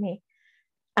support me.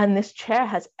 And this chair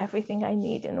has everything I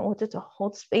need in order to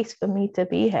hold space for me to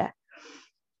be here.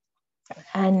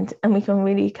 And we can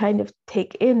really kind of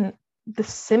take in the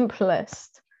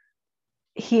simplest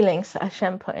healings that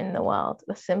Hashem put in the world,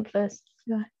 the simplest.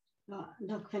 Yeah.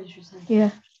 No, finish your sentence.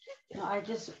 Yeah. No,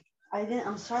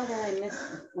 I'm sorry that I missed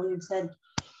when you said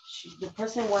the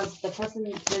person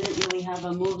didn't really have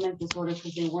a movement disorder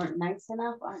because they weren't nice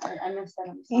enough. I missed that.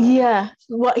 I'm sorry. Yeah.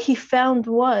 What he found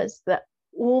was that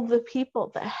all the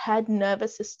people that had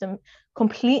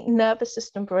complete nervous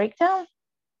system breakdown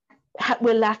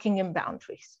were lacking in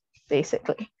boundaries,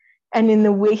 basically. And in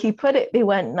the way he put it, they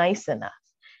weren't nice enough.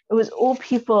 It was all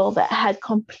people that had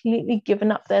completely given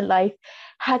up their life,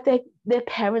 had their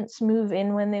parents move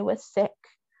in when they were sick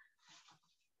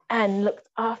and looked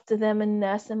after them and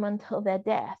nursed them until their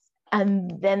death.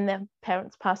 And then their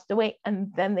parents passed away,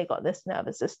 and then they got this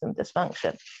nervous system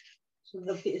dysfunction. So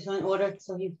he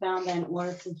found that in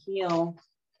order to heal,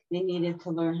 they needed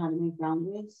to learn how to make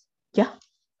boundaries. Yeah.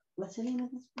 What's the name of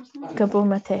this person? Gabor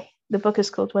Mate. The book is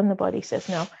called When the Body Says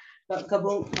No.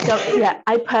 Gabor. Yeah,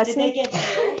 I personally. Did they get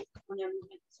healed when their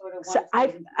movement disorder? So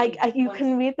you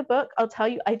can read the book. I'll tell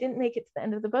you, I didn't make it to the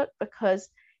end of the book because,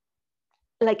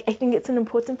 I think it's an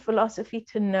important philosophy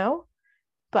to know,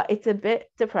 but it's a bit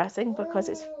depressing because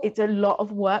it's a lot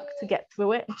of work to get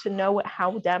through it and to know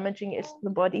how damaging it is to the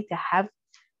body to have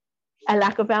a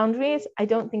lack of boundaries. I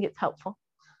don't think it's helpful.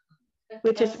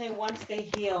 Which is once they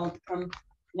healed from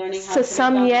learning how so to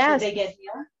some make boundaries, years, did they get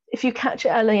healed? If you catch it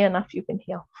early enough, you can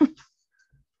heal.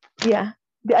 Yeah,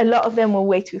 a lot of them were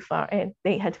way too far in.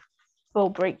 They had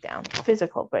full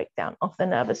physical breakdown of the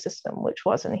nervous system, which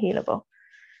wasn't healable.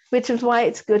 Which is why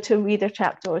it's good to read a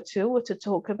chapter or two or to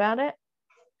talk about it,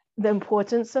 the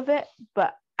importance of it.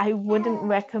 But I wouldn't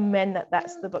recommend that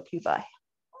that's the book you buy.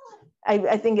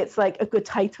 I think it's like a good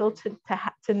title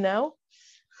to know.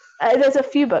 There's a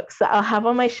few books that I'll have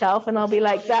on my shelf and I'll be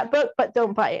like, that book, but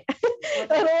don't buy it.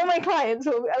 And all my clients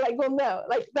will be like, well, no,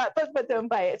 like that book, but don't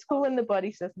buy it. It's called When the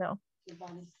Body Says No.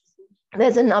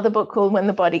 There's another book called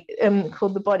The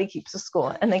Body Keeps the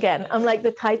Score. And again, I'm like,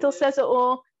 the title says it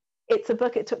all. It's a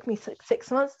book. It took me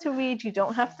 6 months to read. You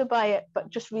don't have to buy it, but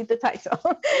just read the title.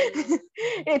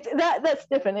 That's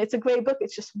different. It's a great book.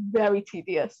 It's just very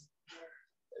tedious.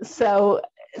 So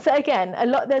again,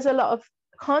 there's a lot of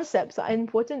concepts that are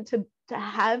important to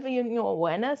have in your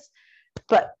awareness,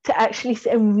 but to actually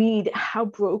sit and read how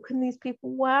broken these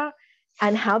people were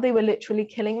and how they were literally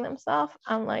killing themselves.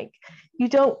 I'm like, you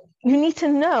need to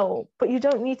know, but you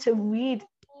don't need to read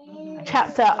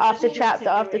chapter after chapter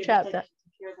after chapter.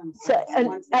 So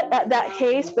and at that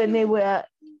case, when they were,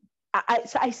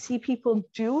 I see people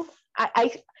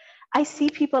I see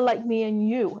people like me and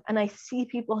you, and I see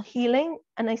people healing,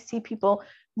 and I see people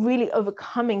really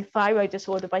overcoming thyroid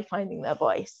disorder by finding their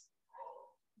voice.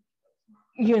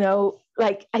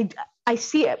 I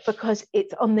see it because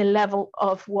it's on the level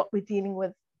of what we're dealing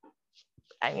with.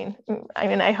 I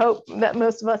mean, I hope that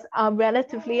most of us are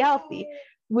relatively healthy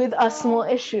with our small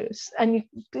issues. And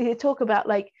you talk about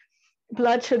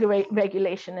blood sugar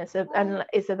regulation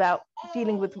is about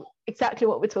dealing with exactly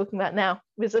what we're talking about now,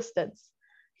 resistance,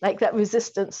 like that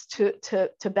resistance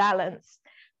to balance.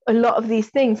 A lot of these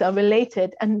things are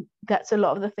related, and that's a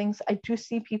lot of the things I do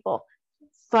see people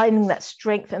finding that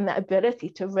strength and that ability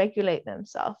to regulate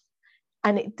themselves,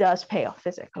 and it does pay off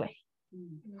physically.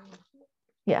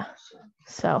 Yeah,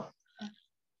 so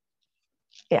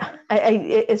yeah,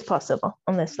 it is possible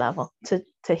on this level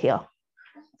to heal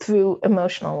through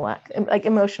emotional work. Like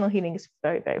emotional healing is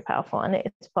very, very powerful, and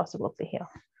it's possible to heal.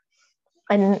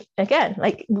 And again,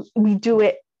 like we do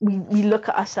it, we look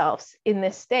at ourselves in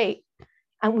this state,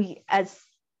 and we, as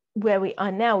where we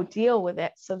are now, deal with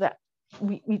it so that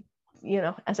we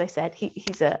as I said,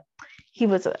 he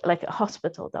was like a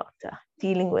hospital doctor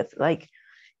dealing with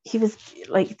he was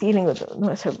dealing with the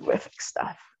most horrific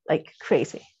stuff, like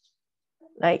crazy,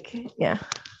 yeah.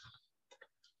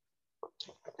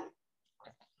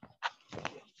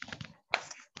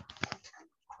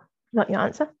 Got your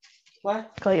answer?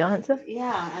 What? Got your answer?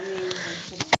 Yeah, I mean,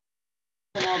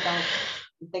 I know about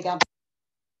if they got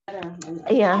better.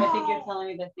 Yeah. I think you're telling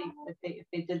me that if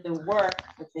they did the work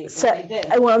that they did.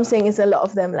 What I'm saying is a lot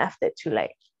of them left it too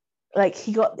late. Like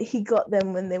he got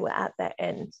them when they were at their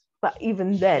end, but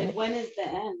even then. Like, when is the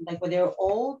end? Like when they were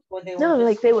old, or they were? No,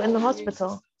 like they were in the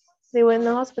hospital. They were in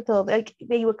the hospital. Like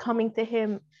they were coming to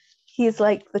him. He's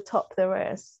like the top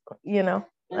there is, And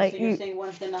like so you're saying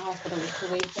once in the hospital was too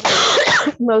late for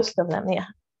them? Most of them, yeah.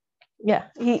 Yeah.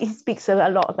 He speaks a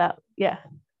lot about, yeah.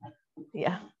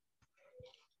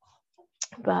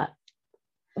 But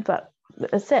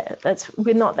that's it.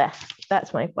 We're not there.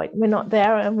 That's my point. We're not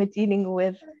there, and we're dealing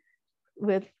with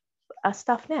our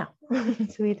stuff now.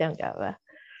 So we don't go there.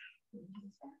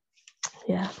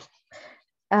 Yeah.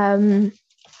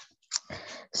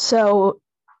 So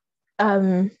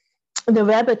the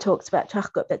Rebbe talks about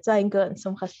Chachkut Betzaingut and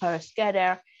Simchas Paras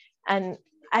Geder, and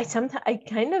I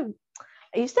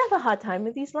used to have a hard time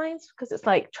with these lines because it's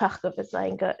like Chachkut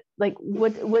Betzaingut. Like,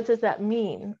 what does that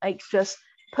mean? Like, just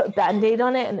put a Band-Aid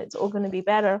on it and it's all going to be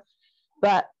better.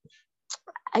 But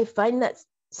I find that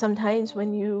sometimes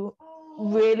when you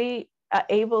really are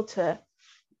able to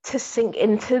sink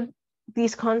into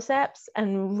these concepts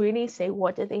and really say,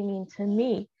 what do they mean to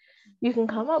me? You can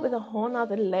come up with a whole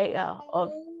nother layer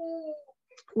of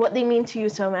what they mean to you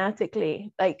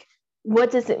somatically. Like,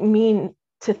 what does it mean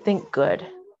to think good?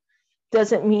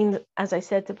 Does it mean, as I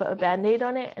said, to put a Band-Aid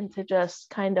on it and to just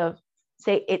kind of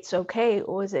say it's okay?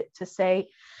 Or is it to say,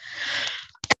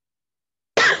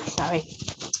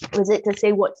 was it to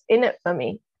say what's in it for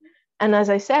me? And as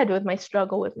I said, with my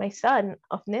struggle with my son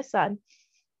of Nissan,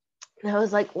 I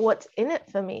was like, what's in it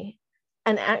for me?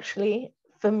 And actually,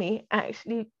 for me, I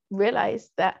actually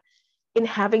realized that in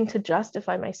having to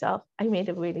justify myself, I made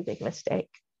a really big mistake.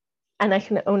 And I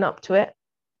can own up to it,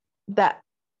 that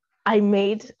I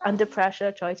made under pressure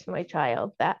a choice for my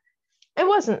child that it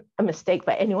wasn't a mistake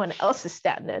by anyone else's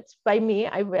standards. By me,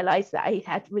 I realized that I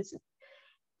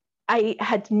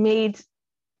had made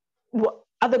what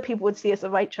other people would see as the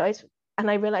right choice,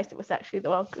 and I realized it was actually the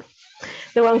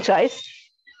wrong choice.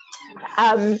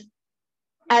 And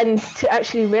to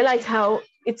actually realize how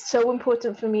it's so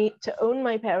important for me to own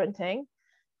my parenting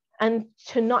and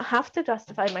to not have to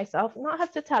justify myself, not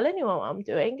have to tell anyone what I'm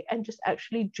doing, and just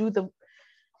actually do the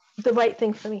right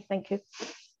thing for me. Thank you.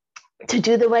 To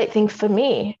do the right thing for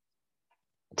me,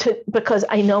 because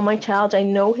I know my child, I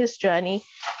know his journey,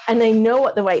 and I know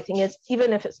what the right thing is,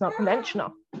 even if it's not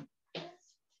conventional.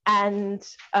 And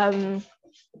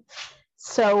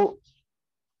so,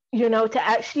 to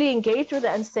actually engage with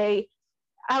it and say,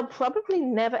 I'll probably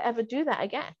never ever do that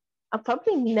again. I'll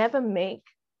probably never make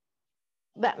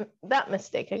that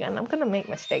mistake again. I'm going to make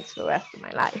mistakes for the rest of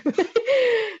my life.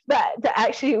 But to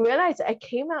actually realize that I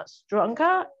came out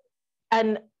stronger,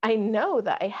 and I know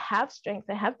that I have strength,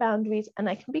 I have boundaries, and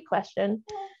I can be questioned,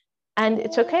 and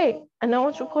it's okay. And no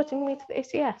one's reporting me to the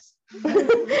ACS.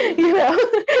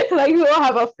 Like, we all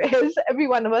have our fears, every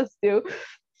one of us do.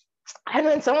 And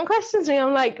when someone questions me,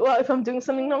 I'm like, well, if I'm doing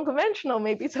something non-conventional,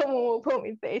 maybe someone will report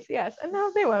me to the ACS. And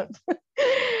no, they won't.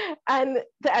 And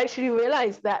to actually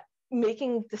realize that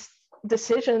making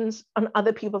decisions on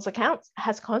other people's accounts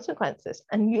has consequences,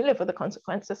 and you live with the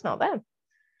consequences, not them.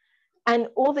 And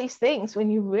all these things, when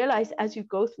you realize as you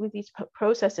go through these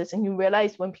processes, and you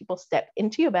realize when people step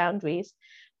into your boundaries,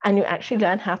 and you actually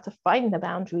learn how to find the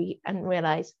boundary and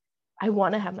realize, I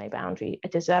want to have my boundary, I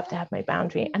deserve to have my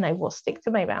boundary, and I will stick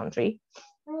to my boundary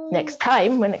next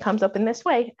time when it comes up in this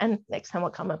way, and next time will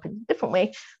come up in a different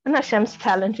way, and Hashem's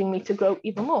challenging me to grow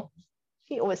even more.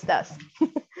 He always does.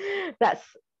 That's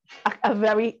a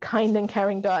very kind and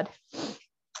caring God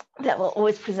that will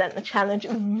always present the challenge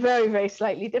very, very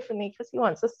slightly differently, because he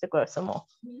wants us to grow some more.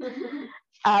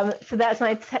 So that's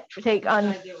my take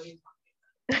on.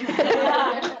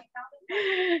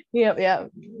 Yeah.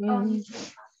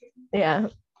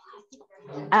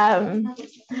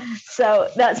 So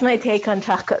that's my take on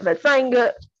Chachkut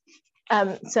Betzaingut,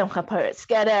 Simcha Paras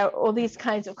Geder, all these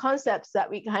kinds of concepts that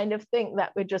we kind of think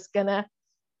that we're just gonna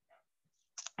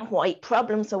wipe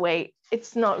problems away.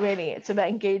 It's not really. It's about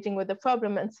engaging with the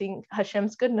problem and seeing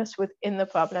Hashem's goodness within the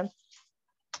problem.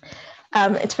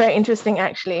 It's very interesting,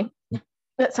 actually,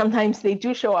 that sometimes they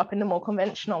do show up in a more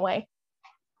conventional way.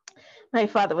 My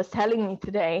father was telling me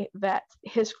today that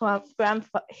his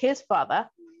father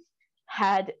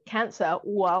had cancer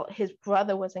while his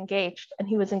brother was engaged, and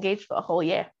he was engaged for a whole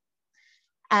year.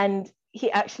 And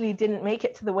he actually didn't make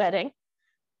it to the wedding,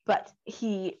 but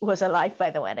he was alive by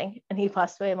the wedding, and he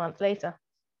passed away a month later.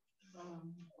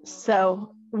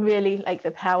 So really, like,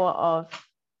 the power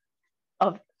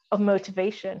of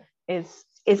motivation is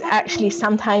actually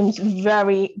sometimes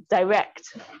very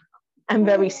direct and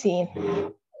very seen.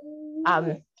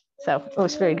 So it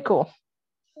was really cool.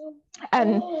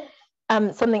 And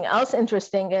something else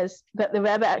interesting is that the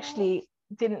Rebbe actually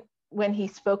didn't, when he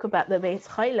spoke about the Beis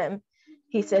Chaylim,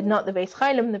 he said not the Beis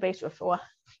Chaylim, the Beis Refuah.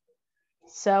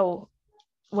 So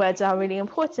words are really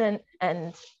important,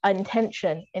 and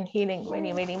intention in healing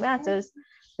really, really matters,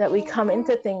 that we come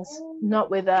into things not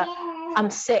with I'm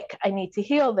sick, I need to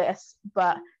heal this,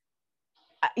 but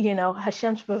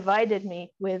Hashem's provided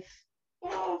me with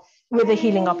a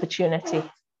healing opportunity.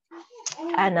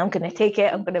 And I'm going to take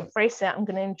it, I'm going to embrace it, I'm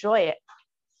going to enjoy it.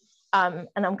 And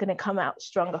I'm going to come out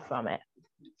stronger from it.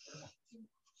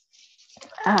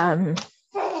 Where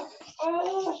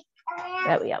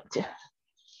are we up to?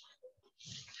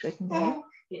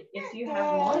 If you have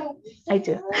more, I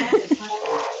do.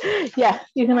 Yeah,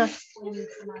 you can ask.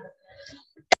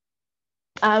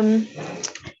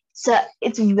 So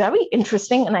it's very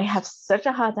interesting, and I have such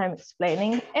a hard time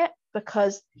explaining it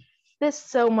because there's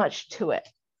so much to it.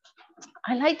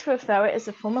 I like to refer it as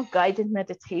a form of guided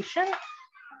meditation,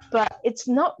 but it's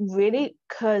not really,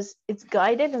 because it's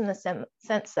guided in the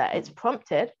sense that it's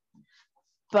prompted,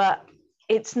 but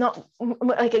it's not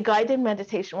like a guided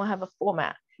meditation will have a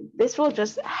format. This will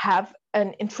just have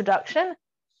an introduction,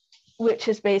 which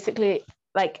is basically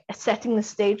like setting the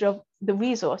stage of the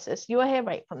resources. You were here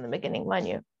right from the beginning, weren't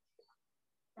you?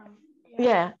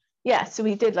 Yeah. So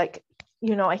we did like,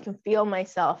 I can feel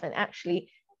myself, and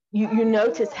actually you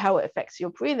notice how it affects your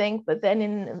breathing, but then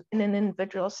in an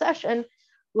individual session,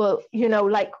 well,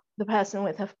 like the person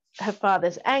with her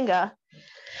father's anger,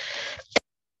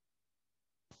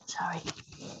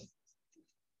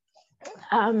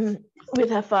 with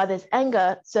her father's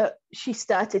anger, so she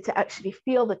started to actually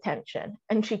feel the tension,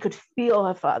 and she could feel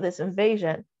her father's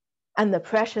invasion and the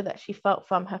pressure that she felt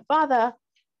from her father,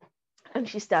 and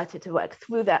she started to work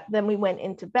through that. Then we went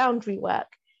into boundary work,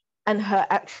 and her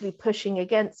actually pushing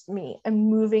against me and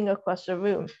moving across the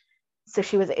room, so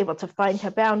she was able to find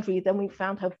her boundary. Then we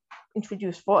found her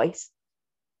introduced voice.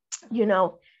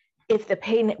 If the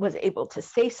pain was able to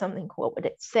say something, what would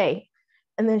it say?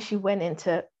 And then she went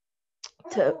into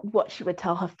what she would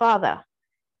tell her father.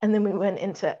 And then we went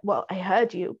into, well, I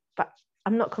heard you, but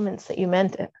I'm not convinced that you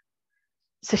meant it.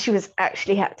 So she was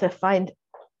actually had to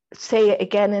say it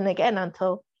again and again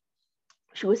until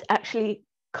she was actually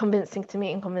convincing to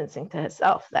me and convincing to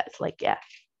herself. That's like, yeah,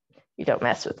 you don't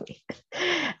mess with me.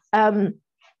 And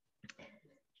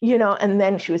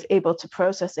then she was able to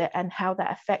process it and how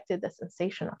that affected the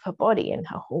sensation of her body and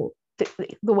her whole,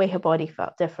 the way her body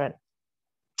felt different.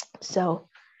 So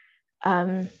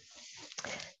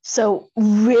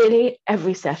really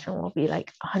every session will be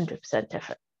like 100%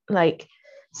 different. Like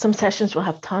some sessions will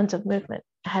have tons of movement.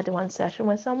 I had one session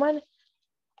with someone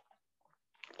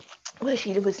where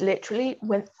she was literally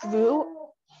went through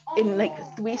in like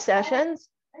 3 sessions.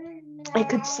 I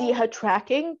could see her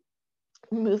tracking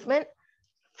movement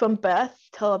from birth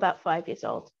till about 5 years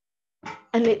old.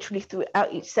 And literally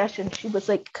throughout each session, she was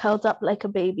like curled up like a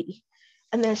baby.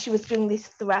 And then she was doing these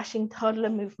thrashing toddler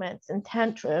movements and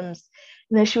tantrums.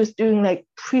 And then she was doing like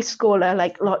preschooler,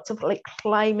 like lots of like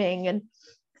climbing and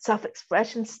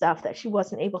self-expression stuff that she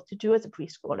wasn't able to do as a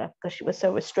preschooler because she was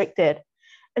so restricted.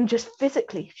 And just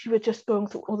physically, she was just going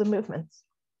through all the movements.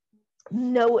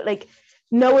 No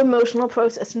emotional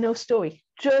process, no story,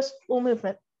 just all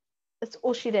movement. That's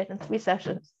all she did in 3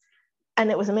 sessions.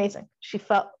 And it was amazing. She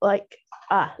felt like,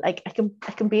 I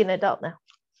can be an adult now.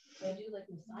 Do you do like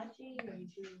massaging, or you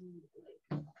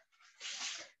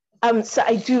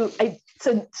do like...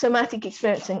 So somatic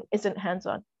experiencing isn't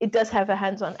hands-on. It does have a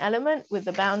hands-on element with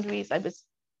the boundaries. I was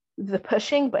the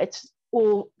pushing, but it's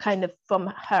all kind of from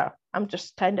her. I'm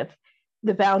just kind of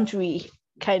the boundary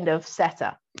kind of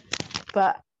setter.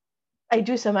 But I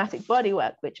do somatic body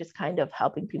work, which is kind of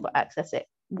helping people access it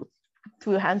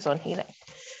through hands-on healing.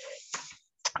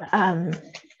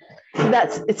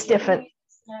 It's different.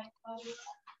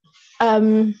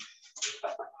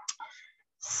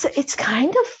 So it's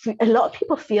kind of, a lot of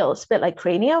people feel it's a bit like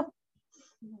cranial.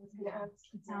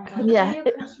 Yeah.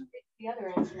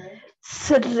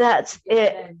 So that's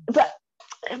it. But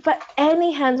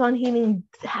any hands-on healing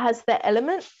has that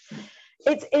element.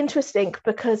 It's interesting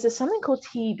because there's something called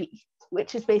TB,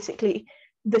 which is basically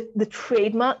the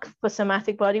trademark for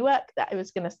somatic body work that I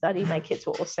was going to study. My kids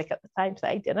were all sick at the time, so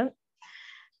I didn't.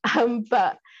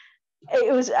 But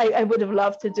it was, I would have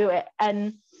loved to do it.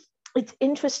 And it's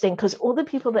interesting because all the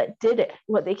people that did it,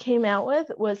 what they came out with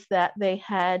was that they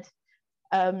had,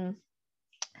 that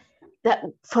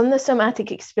from the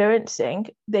somatic experiencing,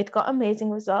 they'd got amazing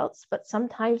results. But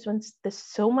sometimes when there's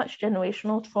so much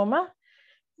generational trauma,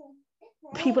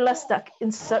 people are stuck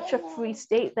in such a free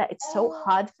state that it's so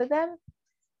hard for them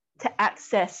to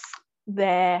access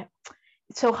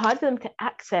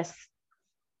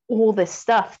all this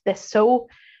stuff. They're so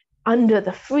under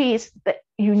the freeze that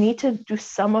you need to do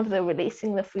some of the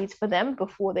releasing the freeze for them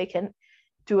before they can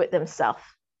do it themselves.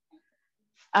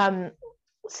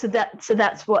 So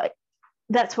that's what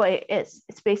it is.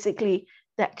 It's basically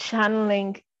that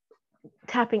channeling,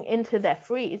 tapping into their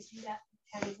freeze. Yeah,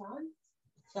 hands-on.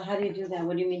 So how do you do that?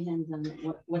 What do you mean hands-on?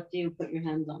 What do you put your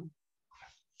hands on?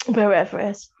 Wherever it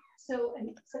is. So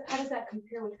how does that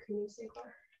compare with craniosacral?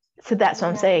 So that's what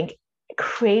I'm saying.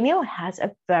 Cranial has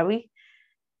a very,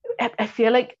 I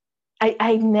feel like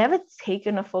I've never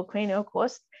taken a full cranial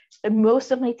course.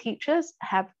 Most of my teachers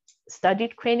have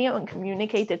studied cranial and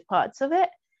communicated parts of it.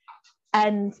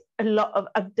 And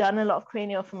I've done a lot of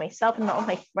cranial for myself, and a lot of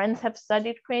my friends have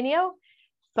studied cranial.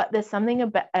 But there's something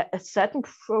about a certain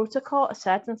protocol, a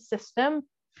certain system,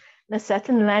 and a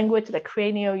certain language that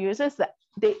cranial uses that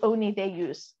they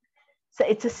use. So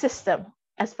it's a system.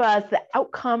 As far as the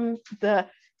outcome, the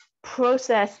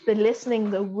process, the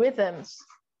listening, the rhythms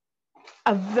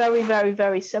are very, very,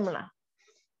 very similar.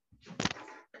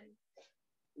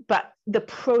 But the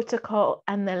protocol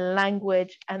and the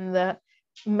language and the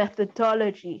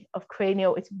methodology of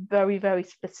cranial is very, very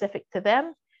specific to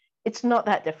them. It's not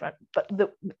that different, but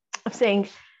I'm saying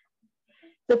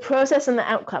the process and the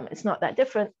outcome is not that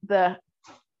different. The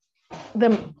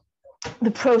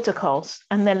protocols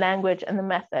and the language and the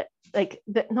method,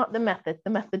 not the method,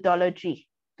 the methodology,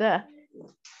 that's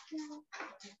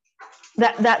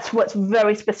what's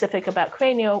very specific about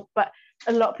cranial. But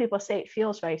a lot of people say it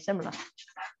feels very similar.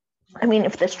 I mean,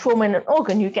 if there's trauma in an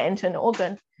organ, you get into an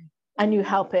organ and you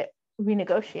help it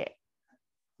renegotiate.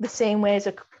 The same way as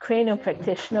a cranial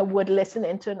practitioner would listen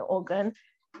into an organ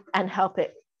and help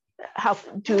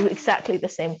do exactly the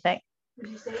same thing. Would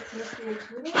you say it's mostly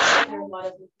intuitive, or is there a lot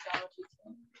of methodology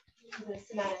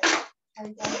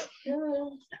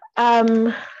to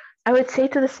it? I would say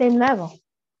to the same level,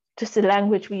 just the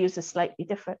language we use is slightly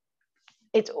different.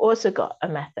 It's also got a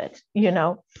method,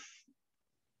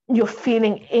 you're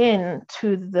feeling in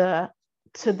to the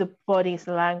body's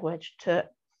language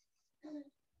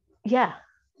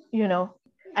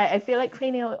I feel like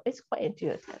cranial is quite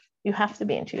intuitive. You have to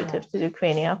be intuitive to do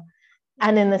cranial.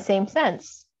 And in the same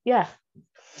sense, yeah.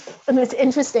 And it's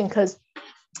interesting because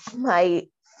my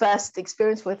first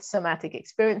experience with somatic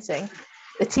experiencing,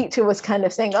 the teacher was kind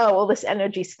of saying, oh, all this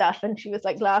energy stuff. And she was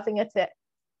like laughing at it.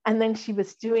 And then she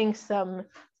was doing some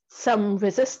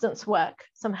resistance work,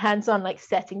 some hands-on, like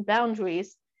setting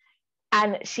boundaries.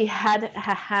 And she had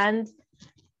her hand,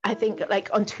 I think, like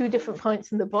on two different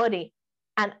points in the body.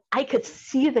 And I could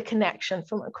see the connection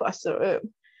from across the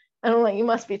room. And I'm like, you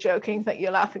must be joking that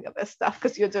you're laughing at this stuff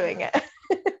because you're doing it.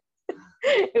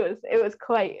 It was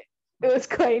quite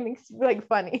like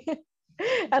funny.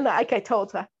 And like I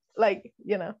told her, like,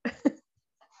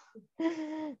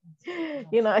 a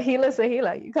healer's a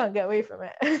healer. You can't get away from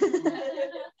it.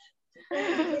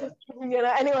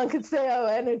 Anyone could say, oh,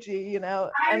 energy, and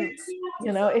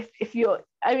if you're,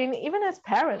 I mean, even as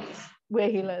parents, we're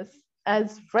healers.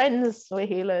 As friends, we're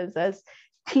healers. As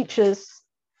teachers,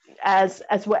 as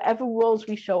whatever roles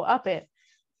we show up in,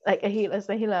 like a healer's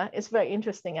a healer. It's very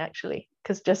interesting, actually,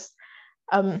 because just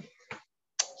does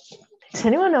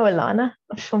anyone know Alana?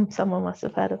 I'm sure someone must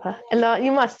have heard of her. Alana,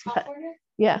 you must have heard.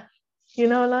 Yeah, you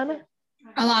know Alana?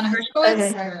 Alana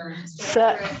Hershkowitz.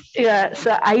 Okay.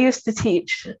 So I used to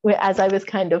teach as I was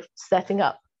kind of setting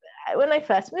up when I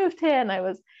first moved here, and I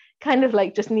was kind of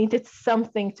like just needed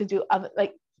something to do other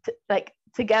like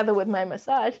together with my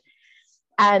massage.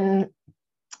 And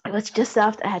it was just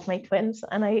after I had my twins,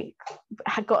 and I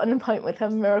had got an appointment with her,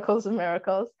 Miracles and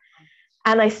Miracles.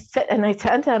 And I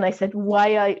turned to her and I said,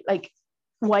 why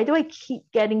do I keep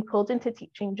getting pulled into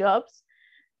teaching jobs?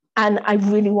 And I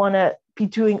really want to be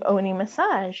doing only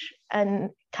massage. And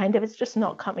kind of it's just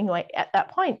not coming right at that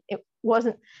point. It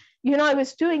wasn't, I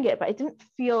was doing it, but I didn't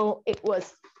feel it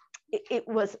was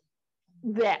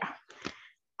there.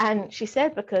 And she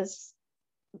said, because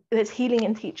there's healing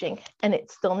in teaching and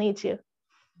it still needs you.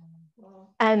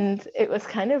 And it was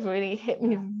kind of really hit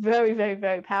me very, very,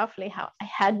 very powerfully how I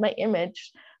had my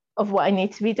image of what I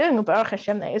need to be doing. Baruch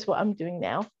Hashem, that is what I'm doing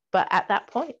now. But at that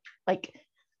point,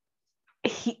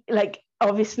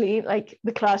 obviously,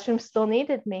 the classroom still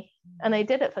needed me. And I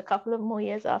did it for a couple of more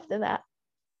years after that.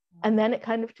 And then it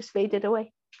kind of just faded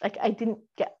away. I didn't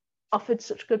get offered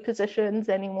such good positions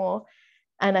anymore.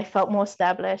 And I felt more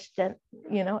established. And,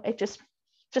 it just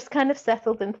kind of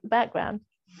settled into the background.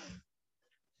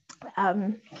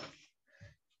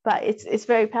 But it's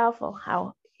very powerful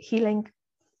how healing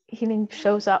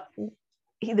shows up.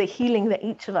 The healing that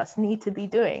each of us need to be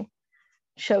doing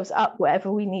shows up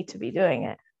wherever we need to be doing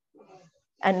it.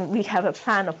 And we have a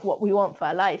plan of what we want for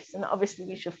our lives. And obviously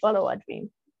we should follow our dream.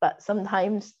 But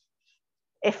sometimes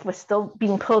if we're still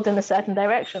being pulled in a certain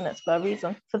direction, it's for a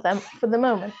reason, for the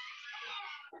moment,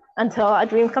 until our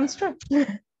dream comes true.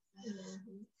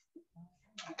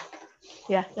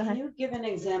 Yeah, go ahead. Can you give an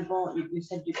example? You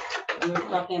said you were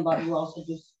talking about, you also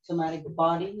do somatic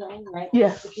body healing, right?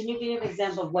 Yeah. So can you give an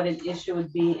example of what an issue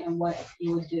would be and what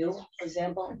you would do, for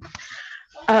example?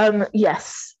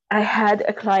 Yes, I had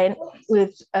a client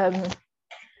with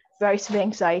very severe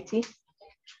anxiety,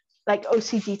 like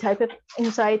OCD type of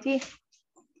anxiety,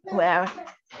 where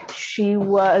she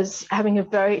was having a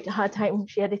very hard time.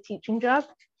 She had a teaching job.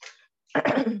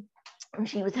 And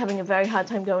she was having a very hard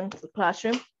time going to the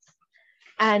classroom.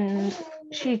 And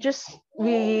she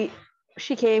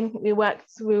came, we worked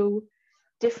through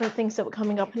different things that were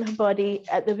coming up in her body.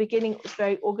 At the beginning, it was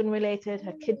very organ related,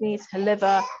 her kidneys, her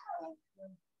liver.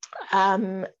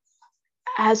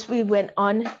 As we went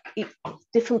on,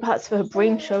 different parts of her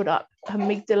brain showed up. Her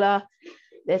amygdala,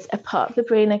 there's a part of the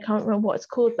brain, I can't remember what it's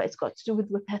called, but it's got to do with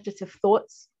repetitive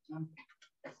thoughts.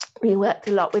 We worked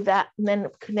a lot with that, and then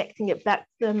connecting it back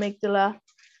to the amygdala.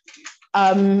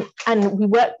 And we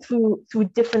worked through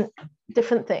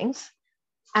different things.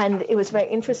 And it was very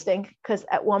interesting because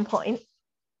at one point,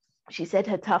 she said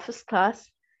her toughest class,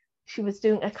 she was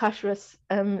doing a kashrus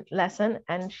lesson,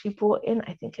 and she brought in,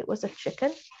 I think it was a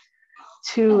chicken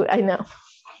to, I know,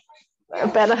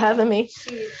 better her than me.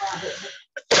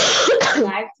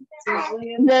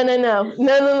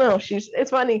 No. It's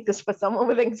funny because for someone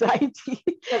with anxiety,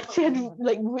 she had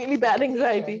like really bad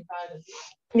anxiety.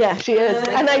 Yeah, she is.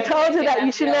 And I told her that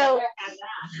you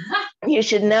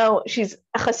should know she's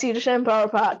a chassidus in Borough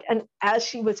Park. And as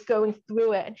she was going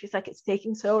through it, and she's like, it's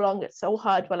taking so long, it's so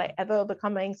hard, will I ever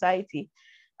overcome my anxiety?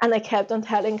 And I kept on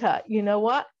telling her, you know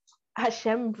what?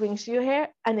 Hashem brings you here,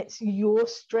 and it's your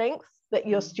strength that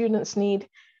your students need.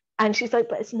 And she's like,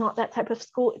 but it's not that type of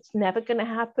school. It's never going to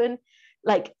happen.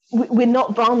 Like, we're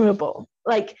not vulnerable.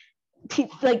 Like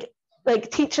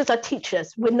teachers are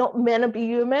teachers. We're not meant to be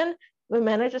human. We're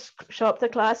meant to just show up to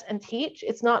class and teach.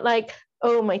 It's not like,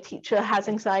 oh, my teacher has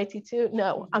anxiety too.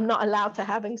 No, I'm not allowed to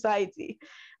have anxiety.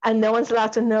 And no one's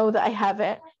allowed to know that I have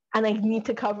it. And I need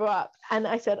to cover up. And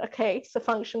I said, okay, so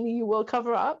functionally you will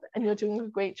cover up, and you're doing a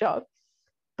great job.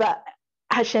 But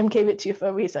Hashem gave it to you for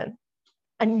a reason.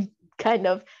 And kind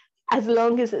of, as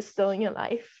long as it's still in your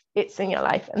life, it's in your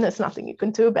life. And there's nothing you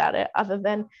can do about it other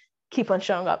than keep on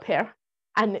showing up here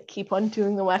and keep on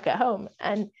doing the work at home.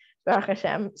 And Baruch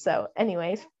Hashem. So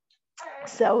anyways,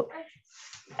 so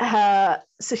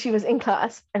she was in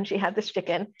class, and she had this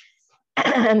chicken,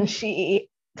 and she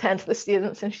turned to the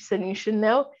students and she said, you should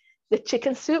know the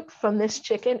chicken soup from this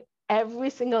chicken every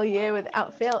single year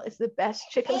without fail is the best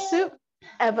chicken soup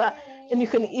ever. And you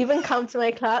can even come to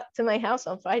my house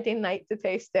on Friday night to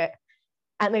taste it.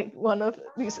 And one of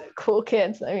these cool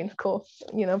kids, I mean, cool,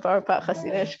 Borough Park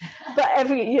Hasidish, but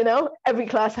every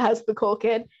class has the cool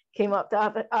kid, came up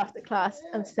to after class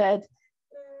and said,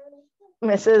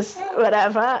 Mrs.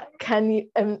 Whatever, can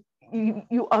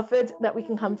you offered that we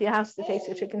can come to your house to taste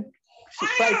your chicken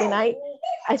Friday night.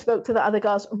 I spoke to the other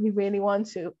girls, and we really want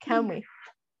to. Can we?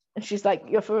 And she's like,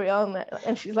 you're for real?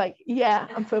 And she's like, yeah,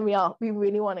 I'm for real. We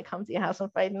really want to come to your house on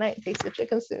Friday night and taste your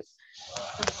chicken soup.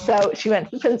 So she went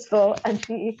to the principal, and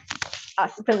she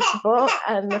asked the principal,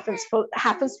 and the principal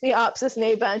happens to be Arp's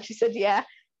neighbor, and she said, yeah.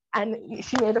 And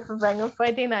she made a farang on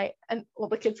Friday night, and all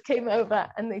the kids came over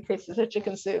and they tasted her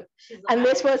chicken soup. And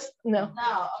this was not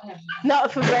a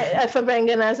farang,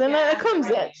 as in it comes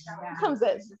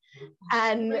it.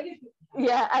 And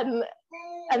yeah,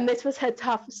 and this was her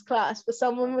toughest class for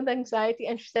someone with anxiety,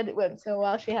 and she said it went so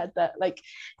well. She had that, like,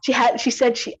 she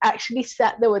said she actually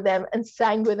sat there with them and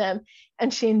sang with them,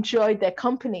 and she enjoyed their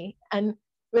company. And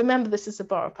remember, this is a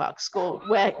Borough Park school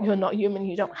where you're not human,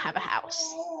 you don't have a house.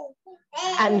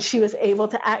 And she was able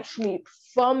to actually,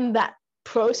 from that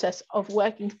process of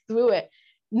working through it,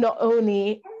 not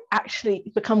only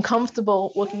actually become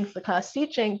comfortable working for the class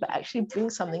teaching, but actually bring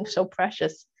something so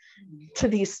precious to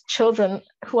these children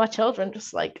who are children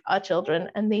just like our children,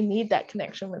 and they need that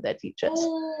connection with their teachers.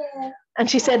 And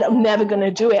she said, I'm never going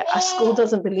to do it. Our school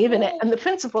doesn't believe in it. And the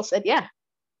principal said, yeah.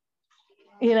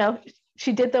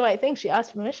 She did the right thing. She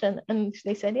asked permission, and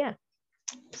they said, yeah.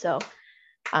 So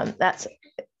that's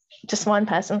just one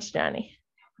person's journey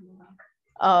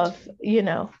of,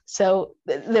 so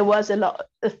there was a lot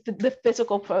of the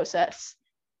physical process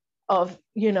of,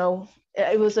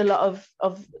 it was a lot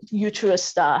of uterus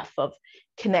stuff, of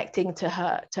connecting to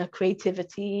her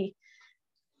creativity.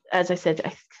 As I said,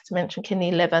 I mentioned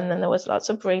kidney, liver, and then there was lots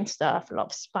of brain stuff, a lot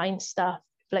of spine stuff,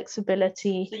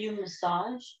 flexibility. So you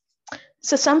massage?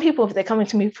 So some people, if they're coming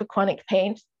to me for chronic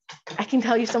pain, I can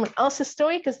tell you someone else's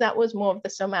story, because that was more of the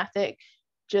somatic,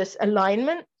 just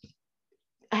alignment.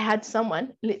 I had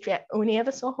someone, literally, I only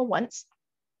ever saw her once.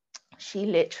 She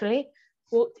literally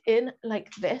walked in like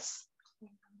this,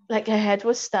 like her head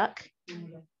was stuck.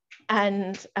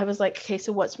 And I was like, okay,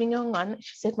 so what's been going on?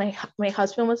 She said, my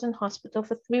husband was in hospital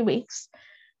for 3 weeks,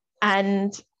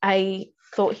 and I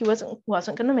thought he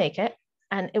wasn't going to make it.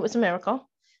 and it was a miracle.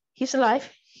 He's alive,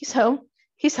 he's home,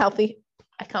 he's healthy.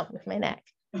 I can't move my neck.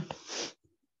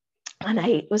 And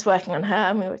I was working on her,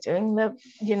 and we were doing the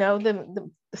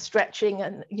stretching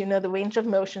and, the range of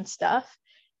motion stuff.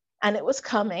 And it was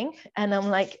coming, and I'm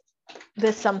like,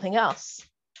 there's something else.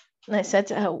 And I said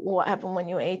to her, what happened when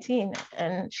you were 18?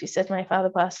 And she said, my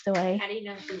father passed away. How do you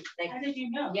know? How did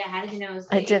you know? Yeah, how did you know it was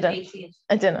I like didn't. 18?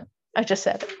 I didn't. I just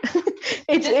said it.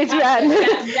 it's random.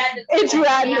 It's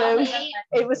random.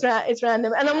 It's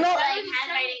random. And I'm not.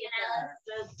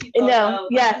 No,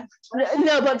 yeah.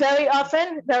 No, but very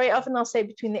often I'll say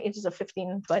between the ages of 15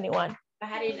 and 21. But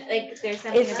how do you, like, there's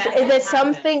something about that? There's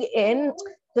something in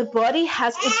the body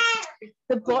has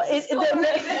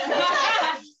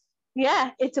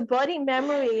yeah, it's a body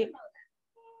memory.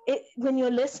 When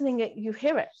you're listening, you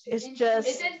hear it. It's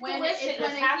just When it's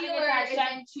happening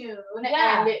in tune.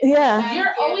 Yeah.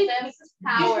 You're always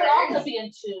power. You should also be in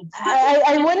tune.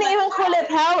 I wouldn't even call it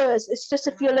powers. It's just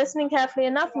if you're listening carefully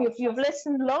enough, and if you've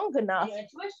listened long enough,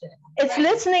 it's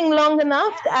listening long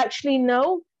enough to actually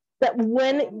know that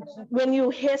when you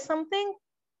hear something,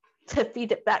 to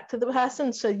feed it back to the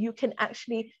person, so you can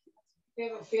actually,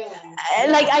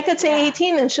 like, I could say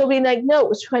 18 and she'll be like, no, it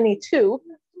was 22.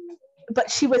 But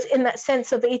she was in that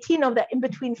sense of 18, of that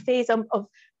in-between phase of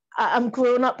I'm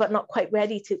grown up but not quite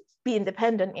ready to be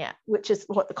independent yet, which is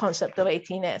what the concept of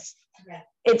 18 is. Yeah.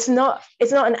 It's not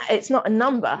a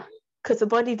number, because the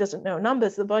body doesn't know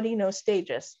numbers, the body knows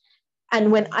stages.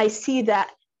 And when I see that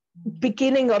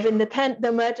beginning of the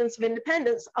emergence of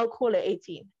independence, I'll call it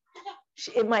 18.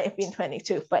 It might have been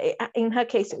 22, but in her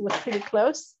case, it was pretty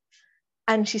close.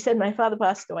 And she said, my father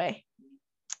passed away.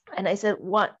 And I said,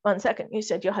 one second, you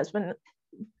said your husband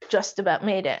just about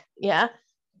made it. Yeah.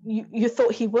 You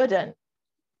thought he wouldn't,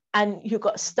 and you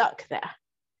got stuck there.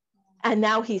 And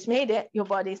now he's made it. Your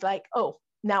body's like, oh,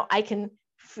 now I can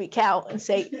freak out and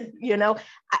say,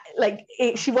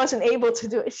 she wasn't able to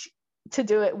do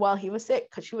it while he was sick,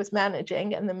 because she was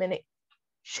managing. And the minute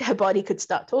her body could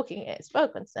start talking, it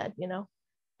spoke and said,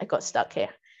 I got stuck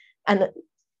here. And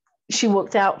she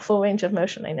walked out full range of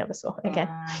motion. I never saw her again.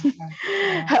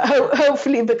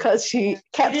 Hopefully, because she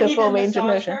kept her full range of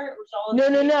motion.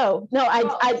 No.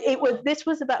 This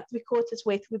was about 3/4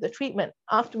 way through the treatment.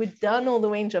 After we'd done all the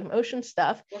range of motion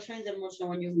stuff. What range of motion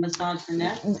when you massage her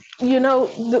neck?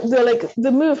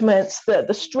 The movements,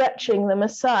 the stretching, the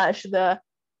massage,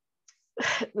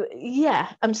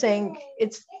 I'm saying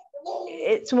it's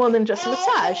more than just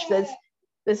massage.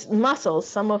 There's muscles.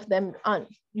 Some of them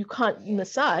you can't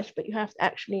massage, but you have to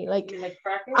actually like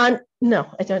cracking? No,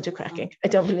 I don't do cracking. I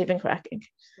don't believe in cracking.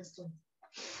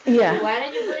 Yeah. Why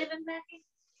don't you believe in cracking?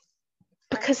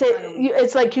 Because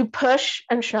it's like you push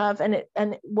and shove,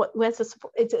 where's the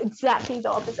support? It's exactly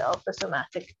the opposite of the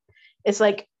somatic. It's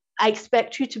like, I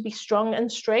expect you to be strong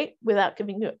and straight without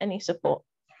giving you any support,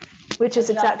 which is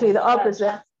exactly the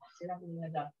opposite.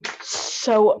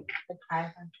 So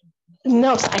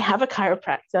no, so I have a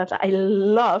chiropractor that I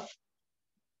love.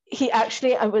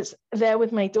 I was there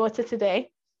with my daughter today,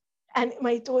 and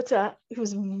my daughter, who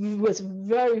was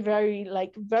very, very,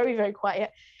 very, very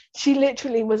quiet, she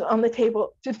literally was on the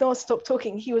table, did not stop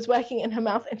talking. He was working in her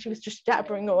mouth, and she was just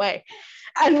jabbering away.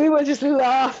 And we were just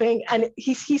laughing. And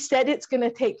he said it's going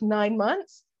to take 9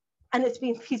 months. And he's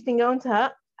been going to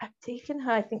her. I've taken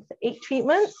her, I think, for 8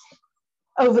 treatments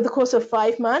over the course of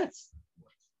 5 months.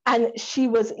 And she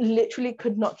was literally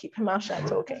could not keep her mouth shut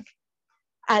talking.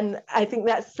 And I think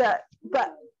that's, but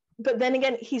then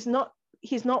again, he's not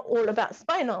all about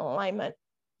spinal alignment.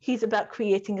 He's about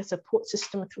creating a support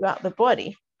system throughout the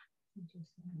body.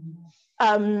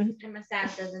 And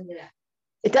massage doesn't do that.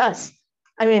 It does.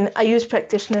 I mean, I use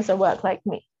practitioners that work like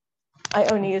me. I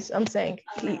can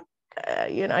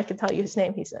tell you his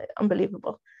name. He's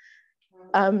unbelievable.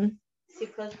 See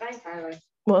close by, far away.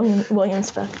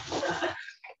 Williamsburg.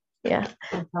 Yeah.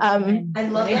 I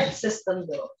love that system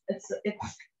though. It's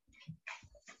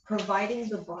providing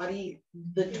the body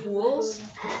the tools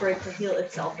for it to heal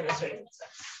itself in a certain sense.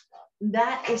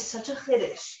 That is such a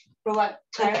chiddush. For what?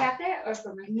 Chiropractor or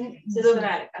for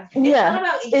systematic?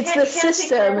 Yeah, it's the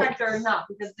system. Or not,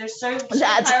 because there's certain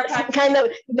that's kind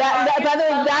of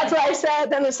that's what I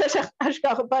said. Then there's such a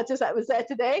hashgacha pratis that was there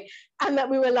today, and that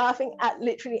we were laughing at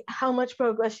literally how much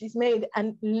progress she's made,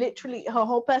 and literally her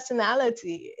whole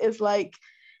personality is like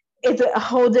it's a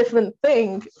whole different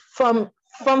thing from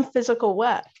physical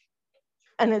work,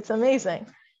 and it's amazing.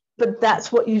 But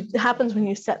that's what happens when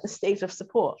you set the stage of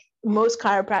support. Most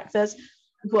chiropractors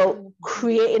will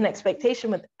create an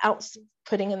expectation without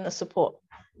putting in the support.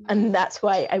 And that's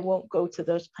why I won't go to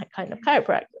those kind of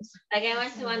chiropractors. Like I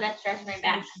went to one that stretched my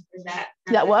back. Is that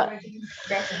what?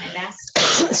 Stretching my back.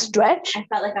 Stretch? I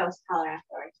felt like I was taller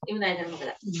afterwards, even though I didn't look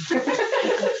that.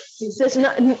 There's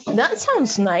not, that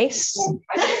sounds nice.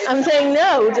 I'm saying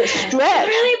no, the stretch. It's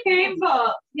really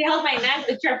painful. He held my neck,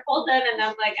 the chair pulled in, and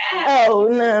I'm like, Oh,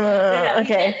 no.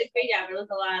 Okay. It's great job. It was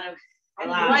a lot.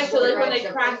 Right, so like when they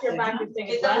crack your back and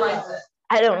things like that.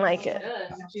 I don't like it.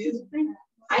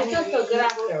 I feel so good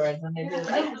afterwards when they do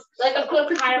like a good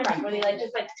chiropractor when he like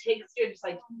just like takes you, just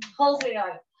like pulls you,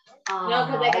 like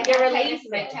because like I get released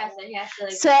my chest, and he has to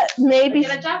like.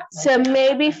 So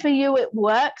maybe for you it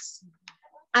works.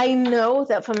 I know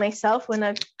that for myself,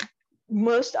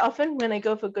 most often when I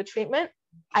go for good treatment,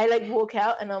 I like walk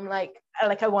out and I'm like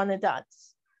I want to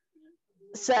dance.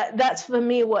 So that's for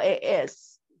me what it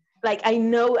is. Like I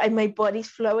know my body's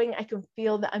flowing. I can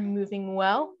feel that I'm moving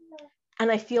well. And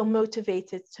I feel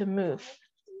motivated to move.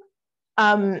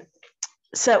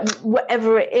 So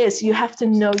whatever it is, you have to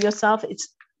know yourself.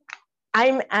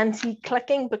 I'm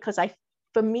anti-clicking because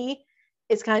for me,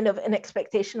 it's kind of an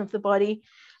expectation of the body.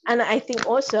 And I think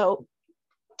also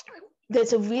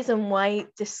there's a reason why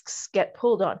discs get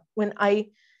pulled on. When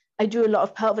I do a lot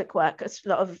of pelvic work, it's a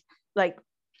lot of like,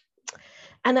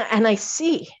 and I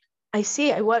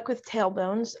work with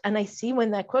tailbones and I see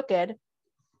when they're crooked.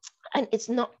 And it's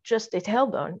not just a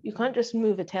tailbone. You can't just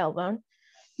move a tailbone.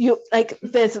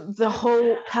 There's the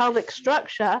whole pelvic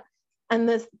structure and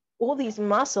there's all these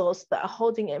muscles that are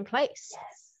holding it in place.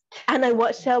 Yes. And I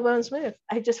watched tailbones move.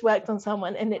 I just worked on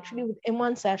someone and literally in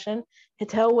one session, her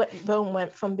tailbone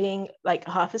went from being like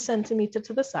 0.5 centimeter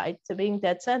to the side to being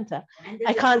dead center.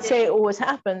 I can't say it always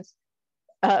happens.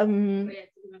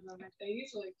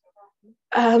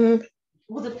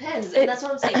 Well, depends. And that's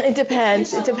what I'm saying. It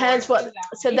depends. It depends what.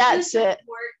 So that's it.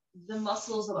 The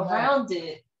muscles around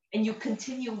it, and you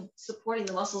continue supporting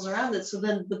the muscles around it. So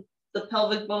then the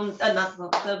pelvic bone, not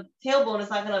the tailbone, is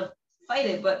not going to fight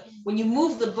it. But when you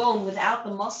move the bone without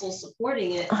the muscles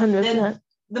supporting it, 100%. then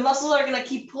the muscles are going to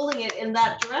keep pulling it in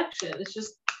that direction. It's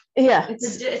just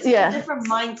It's a different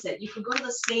mindset. You can go to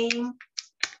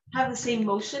have the same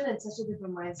motion. It's such a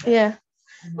different mindset. Yeah.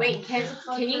 Wait, can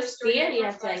you see it? You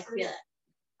have to like feel it.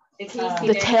 The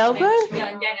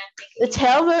tailbone? The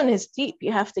tailbone is deep.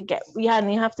 You have to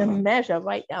and you have to measure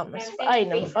right down the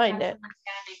spine and find it.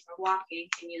 Standing for walking,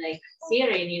 can you like see it,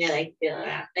 or you need to like feel it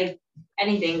out? Like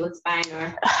anything with spine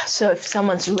or. So if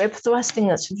someone's rib thrusting,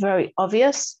 that's very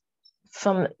obvious.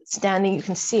 From standing, you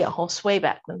can see a whole sway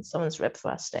back when someone's rib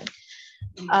thrusting.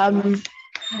 Rib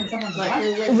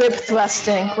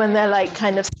thrusting, when they're like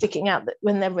kind of sticking out,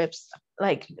 when their ribs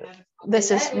like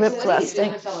this is rib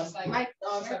thrusting.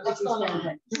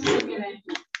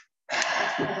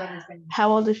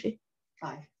 How old is she?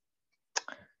 5.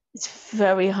 It's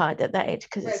very hard at that age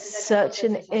because it's such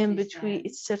an in-between.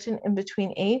 It's such an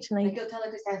in-between age, and I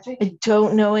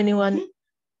don't know anyone.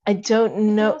 I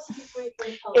don't know.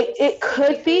 It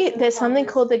could be. There's something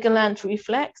called the galant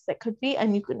reflex that could be,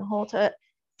 and you can hold her.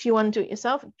 If you want to do it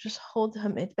yourself, just hold her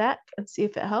mid back and see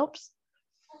if it helps.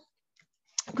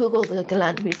 Google the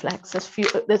galant reflex.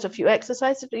 There's a few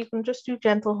exercises that you can just do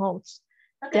gentle holds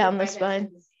down the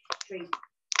spine.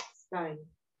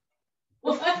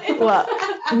 What?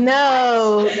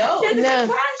 No.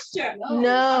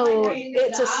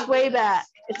 It's a sway back.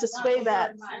 It's a sway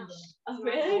back. Oh,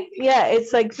 really? Yeah,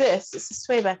 it's like this. It's a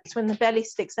sway back. It's when the belly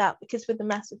sticks out because with the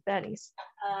massive bellies.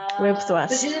 Rib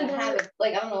thrust. But she doesn't have it.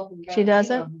 Like, I don't know. If she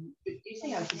doesn't? You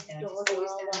see how she stands.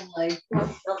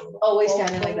 Always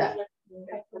standing like that.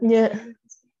 Yeah.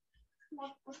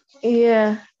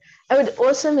 Yeah. I would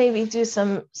also maybe do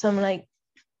some like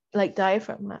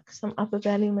diaphragm work, some upper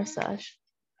belly massage.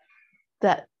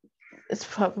 That is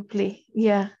probably,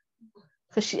 yeah.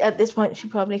 Because she at this point she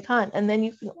probably can't. And then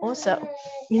you can also,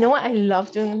 you know what I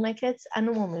love doing with my kids?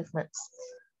 Animal movements.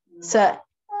 So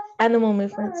animal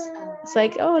movements. It's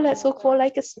like, oh, let's all crawl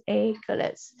like a snake, or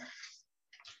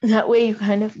that way you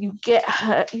give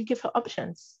her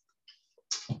options.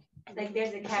 Like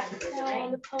there's a cat.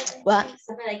 What?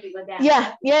 Something like you go down.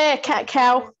 Yeah, cat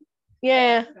cow.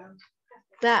 Yeah.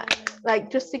 That, like,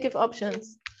 just to give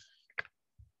options.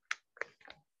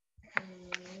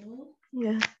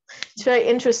 Yeah. It's very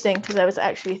interesting because I was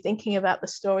actually thinking about the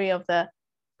story of the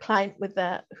client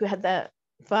who had their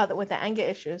father with the anger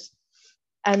issues,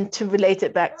 and to relate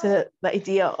it back to the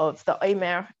idea of the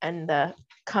Omer and the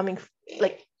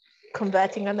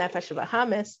converting on Nefesh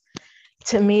Bahamis.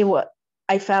 To me, what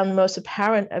I found most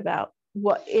apparent about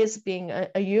what is being a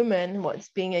human, what's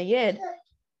being a yid,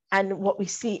 and what we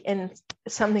see in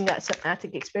something that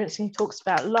somatic experiencing talks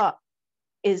about a lot,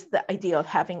 is the idea of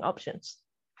having options.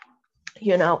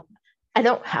 you know, I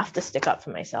don't have to stick up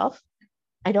for myself.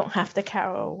 I don't have to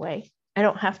carry away. I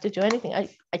don't have to do anything. I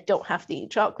don't have to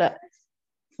eat chocolate.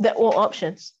 They're all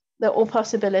options. They're all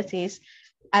possibilities.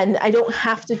 And I don't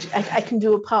have to, I can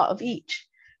do a part of each.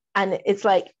 And it's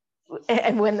like,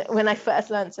 and when I first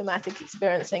learned somatic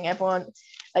experiencing, everyone,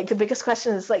 like the biggest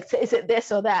question is like, is it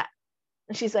this or that?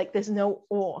 And she's like, there's no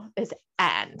or, there's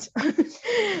and,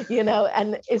 you know,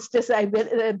 and it's just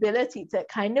the ability to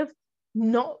kind of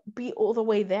not be all the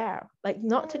way there, like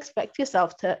not to expect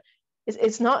yourself to,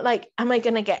 it's not like, am I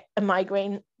going to get a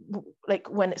migraine like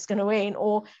when it's going to rain,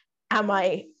 or am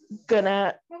I going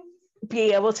to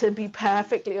be able to be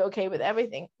perfectly okay with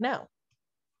everything? No,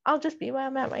 I'll just be where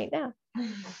I'm at right now.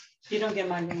 You don't get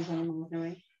migraines anymore,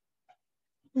 right?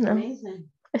 No. Amazing.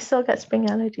 I still get spring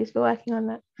allergies. We're working on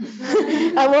that.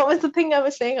 And what was the thing I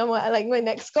was saying? I'm like my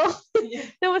next goal.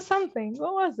 There was something.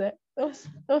 What was it? There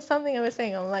was something I was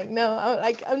saying. I'm like, no,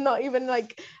 I'm not even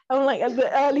like, I'm like at the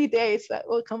early days that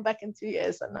will come back in 2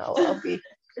 years, and I'll be,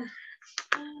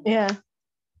 yeah.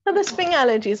 Well, the spring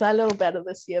allergies are a little better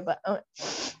this year, but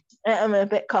I'm a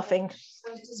bit coughing.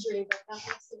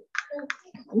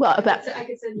 What about? I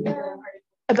could send you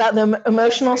about the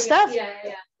emotional stuff? Yeah.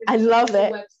 I love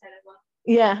it.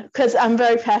 Yeah, because I'm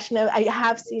very passionate. I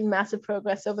have seen massive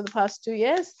progress over the past 2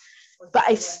 years, but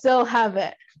I still have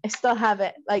it.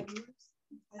 Like,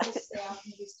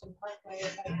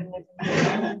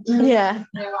 yeah.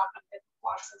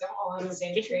 All on the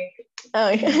same tree. Oh,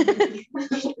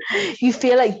 yeah. You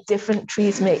feel like different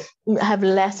trees have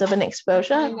less of an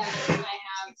exposure. I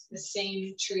have the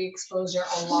same tree exposure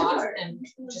a lot, and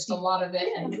just a lot of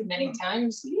it, and many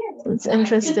times. It's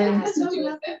interesting.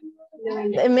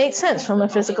 It makes sense from a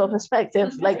physical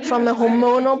perspective, like from the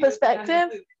hormonal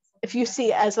perspective. If you see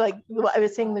it as like what I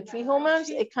was saying, the tree hormones,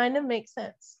 it kind of makes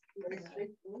sense.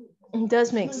 It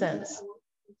does make sense.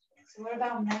 So what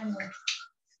about men?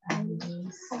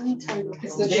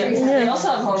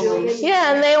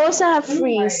 Yeah, and they also have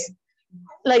freeze.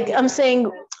 Like I'm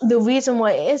saying, the reason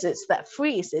why it's that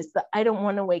freeze is that I don't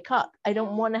want to wake up. I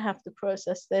don't want to have to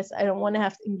process this. I don't want to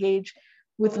have to engage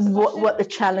with what the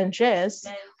challenge is.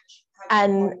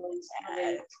 And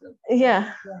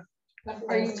yeah.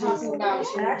 Are you talking about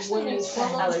women's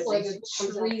hormones or the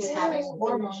trees having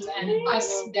hormones and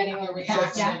us getting a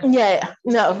reaction? Yeah,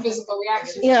 no. It's a physical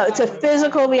reaction. You know, it's a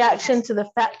physical reaction to the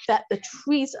fact that the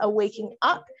trees are waking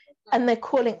up and they're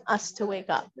calling us to wake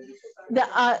up.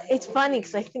 It's funny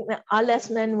because I think there are less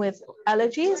men with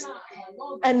allergies,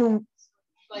 and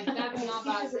like that's not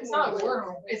that, it's not a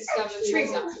hormone, it's the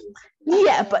trees are.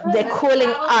 Yeah, but they're calling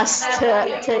us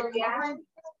to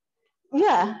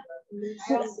yeah.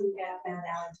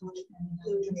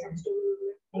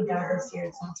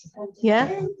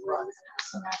 Yeah.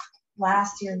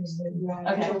 Last year was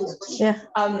Okay. Yeah.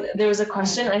 There was a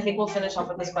question. I think we'll finish off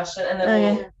with this question, and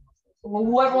then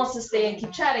whoever wants to stay and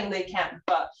keep chatting, they can.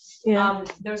 But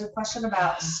there's a question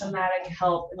about somatic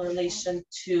health in relation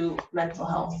to mental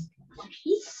health.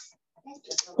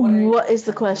 What is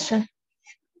the question?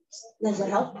 Mental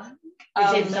health.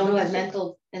 Someone has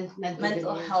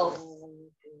mental health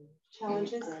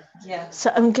challenges. Yeah.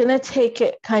 So I'm gonna take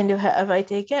it kind of however I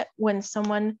take it. When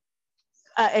someone,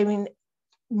 I mean,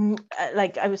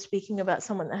 like I was speaking about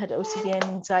someone that had OCD and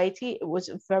anxiety, it was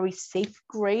a very safe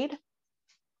grade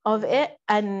of it,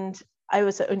 and I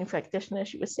was the only practitioner,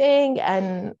 she was saying,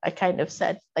 and I kind of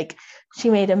said like she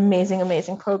made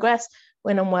amazing progress.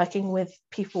 When I'm working with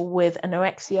people with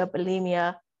anorexia,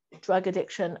 bulimia, drug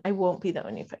addiction, I won't be the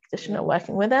only practitioner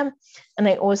working with them. And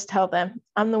I always tell them,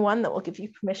 I'm the one that will give you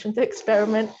permission to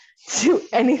experiment, do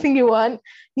anything you want.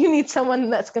 You need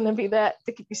someone that's going to be there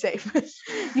to keep you safe.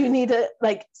 You need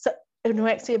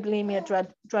anorexia, bulimia,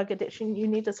 drug addiction, you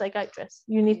need a psychiatrist.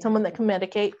 You need someone that can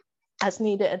medicate as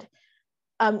needed.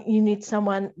 You need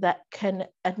someone that can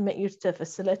admit you to a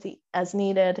facility as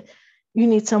needed. You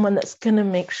need someone that's going to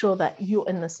make sure that you're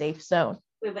in the safe zone.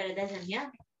 Wait, but it doesn't, yeah.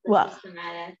 Well,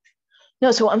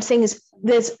 no, so what I'm saying is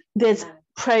there's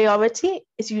priority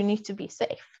is you need to be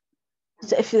safe.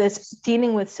 So if there's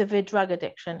dealing with severe drug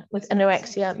addiction, with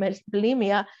anorexia,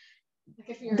 bulimia, like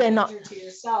if you're they're not to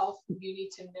yourself, you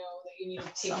need to know that you need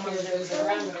to take care of those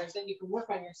parameters, then you can work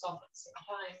on yourself at the same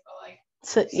time. But like,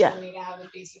 so yeah, you need to have a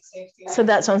basic safety. So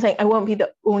that's what I'm saying. I won't be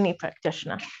the only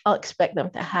practitioner. I'll expect them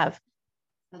to have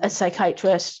a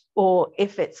psychiatrist, or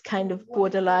if it's kind of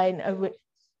borderline,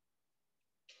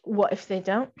 what if they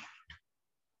don't?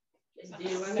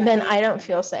 Then I don't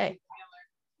feel safe.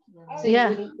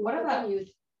 Yeah. What about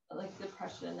like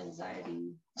depression and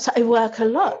anxiety? So I work a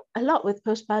lot with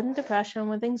postpartum depression,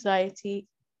 with anxiety,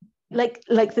 like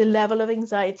the level of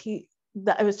anxiety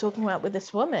that I was talking about with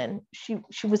this woman, she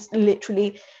was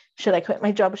literally, should I quit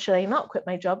my job? Should I not quit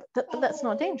my job? But that's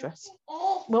not dangerous.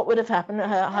 What would have happened?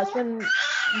 Her husband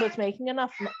was making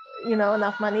enough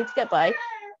money to get by.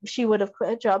 She would have quit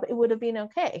her job. It would have been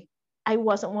okay. I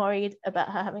wasn't worried about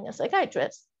her having a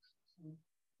psychiatrist.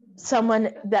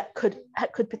 Someone that could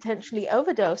potentially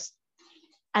overdose.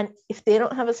 And if they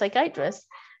don't have a psychiatrist,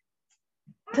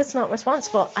 that's not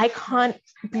responsible. I can't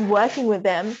be working with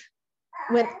them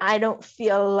when I don't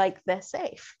feel like they're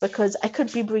safe, because I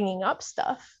could be bringing up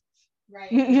stuff.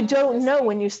 Right. You don't know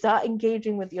when you start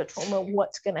engaging with your trauma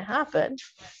what's going to happen.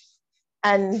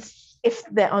 And if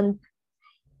they're on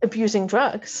abusing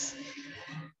drugs,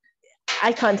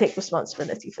 I can't take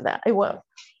responsibility for that. I won't.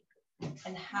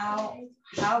 And how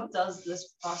does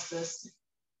this process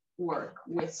work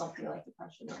with something like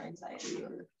depression or anxiety?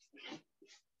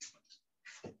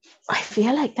 I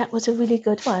feel like that was a really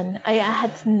good one. I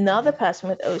had another person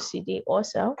with OCD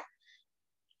also,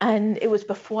 and it was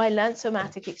before I learned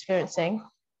somatic experiencing,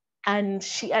 and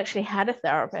she actually had a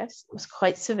therapist. It was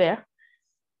quite severe.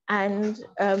 And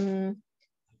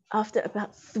after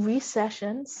about 3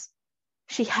 sessions,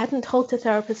 she hadn't told the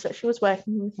therapist that she was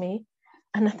working with me,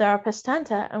 and the therapist turned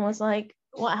to her and was like,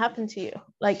 what happened to you?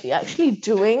 Like, you're actually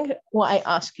doing what I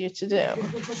asked you to do.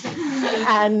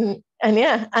 and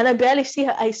I barely see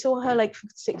her. I saw her like for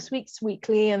 6 weeks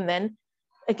weekly, and then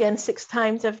again 6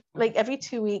 times of like every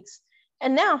 2 weeks.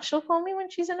 And now she'll call me when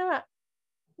she's in a rut.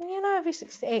 Every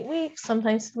 6 to 8 weeks,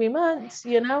 sometimes 3 months,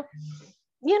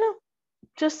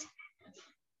 just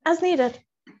as needed.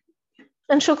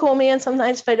 And she'll call me, and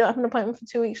sometimes if I don't have an appointment for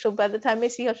 2 weeks, by the time I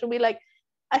see her, she'll be like,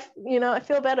 I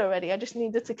feel better already. I just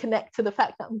needed to connect to the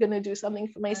fact that I'm going to do something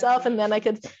for myself. And then I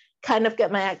could kind of get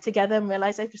my act together and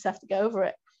realize I just have to go over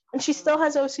it. And she still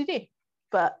has OCD,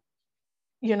 but,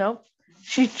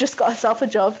 she just got herself a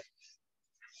job.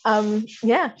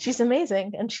 She's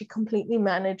amazing. And she completely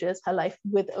manages her life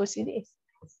with OCD.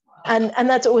 And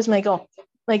that's always my goal.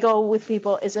 My goal with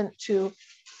people isn't to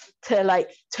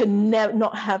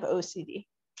not have OCD,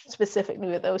 specifically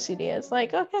with OCD. It's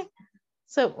like, okay.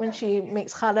 So when she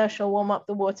makes challah, she'll warm up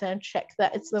the water and check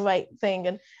that it's the right thing.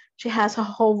 And she has her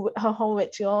whole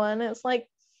ritual. And it's like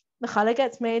the challah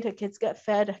gets made, her kids get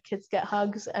fed, her kids get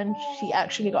hugs, and she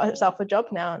actually got herself a job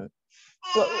now. And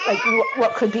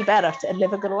what could be better to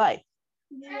live a good life?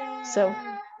 Yeah. So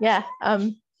yeah.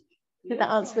 Did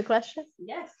that answer the question?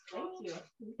 Yes, thank you.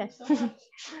 Okay. Thank you so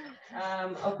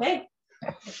much. Okay.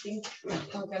 I think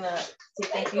I'm gonna say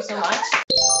thank you so much.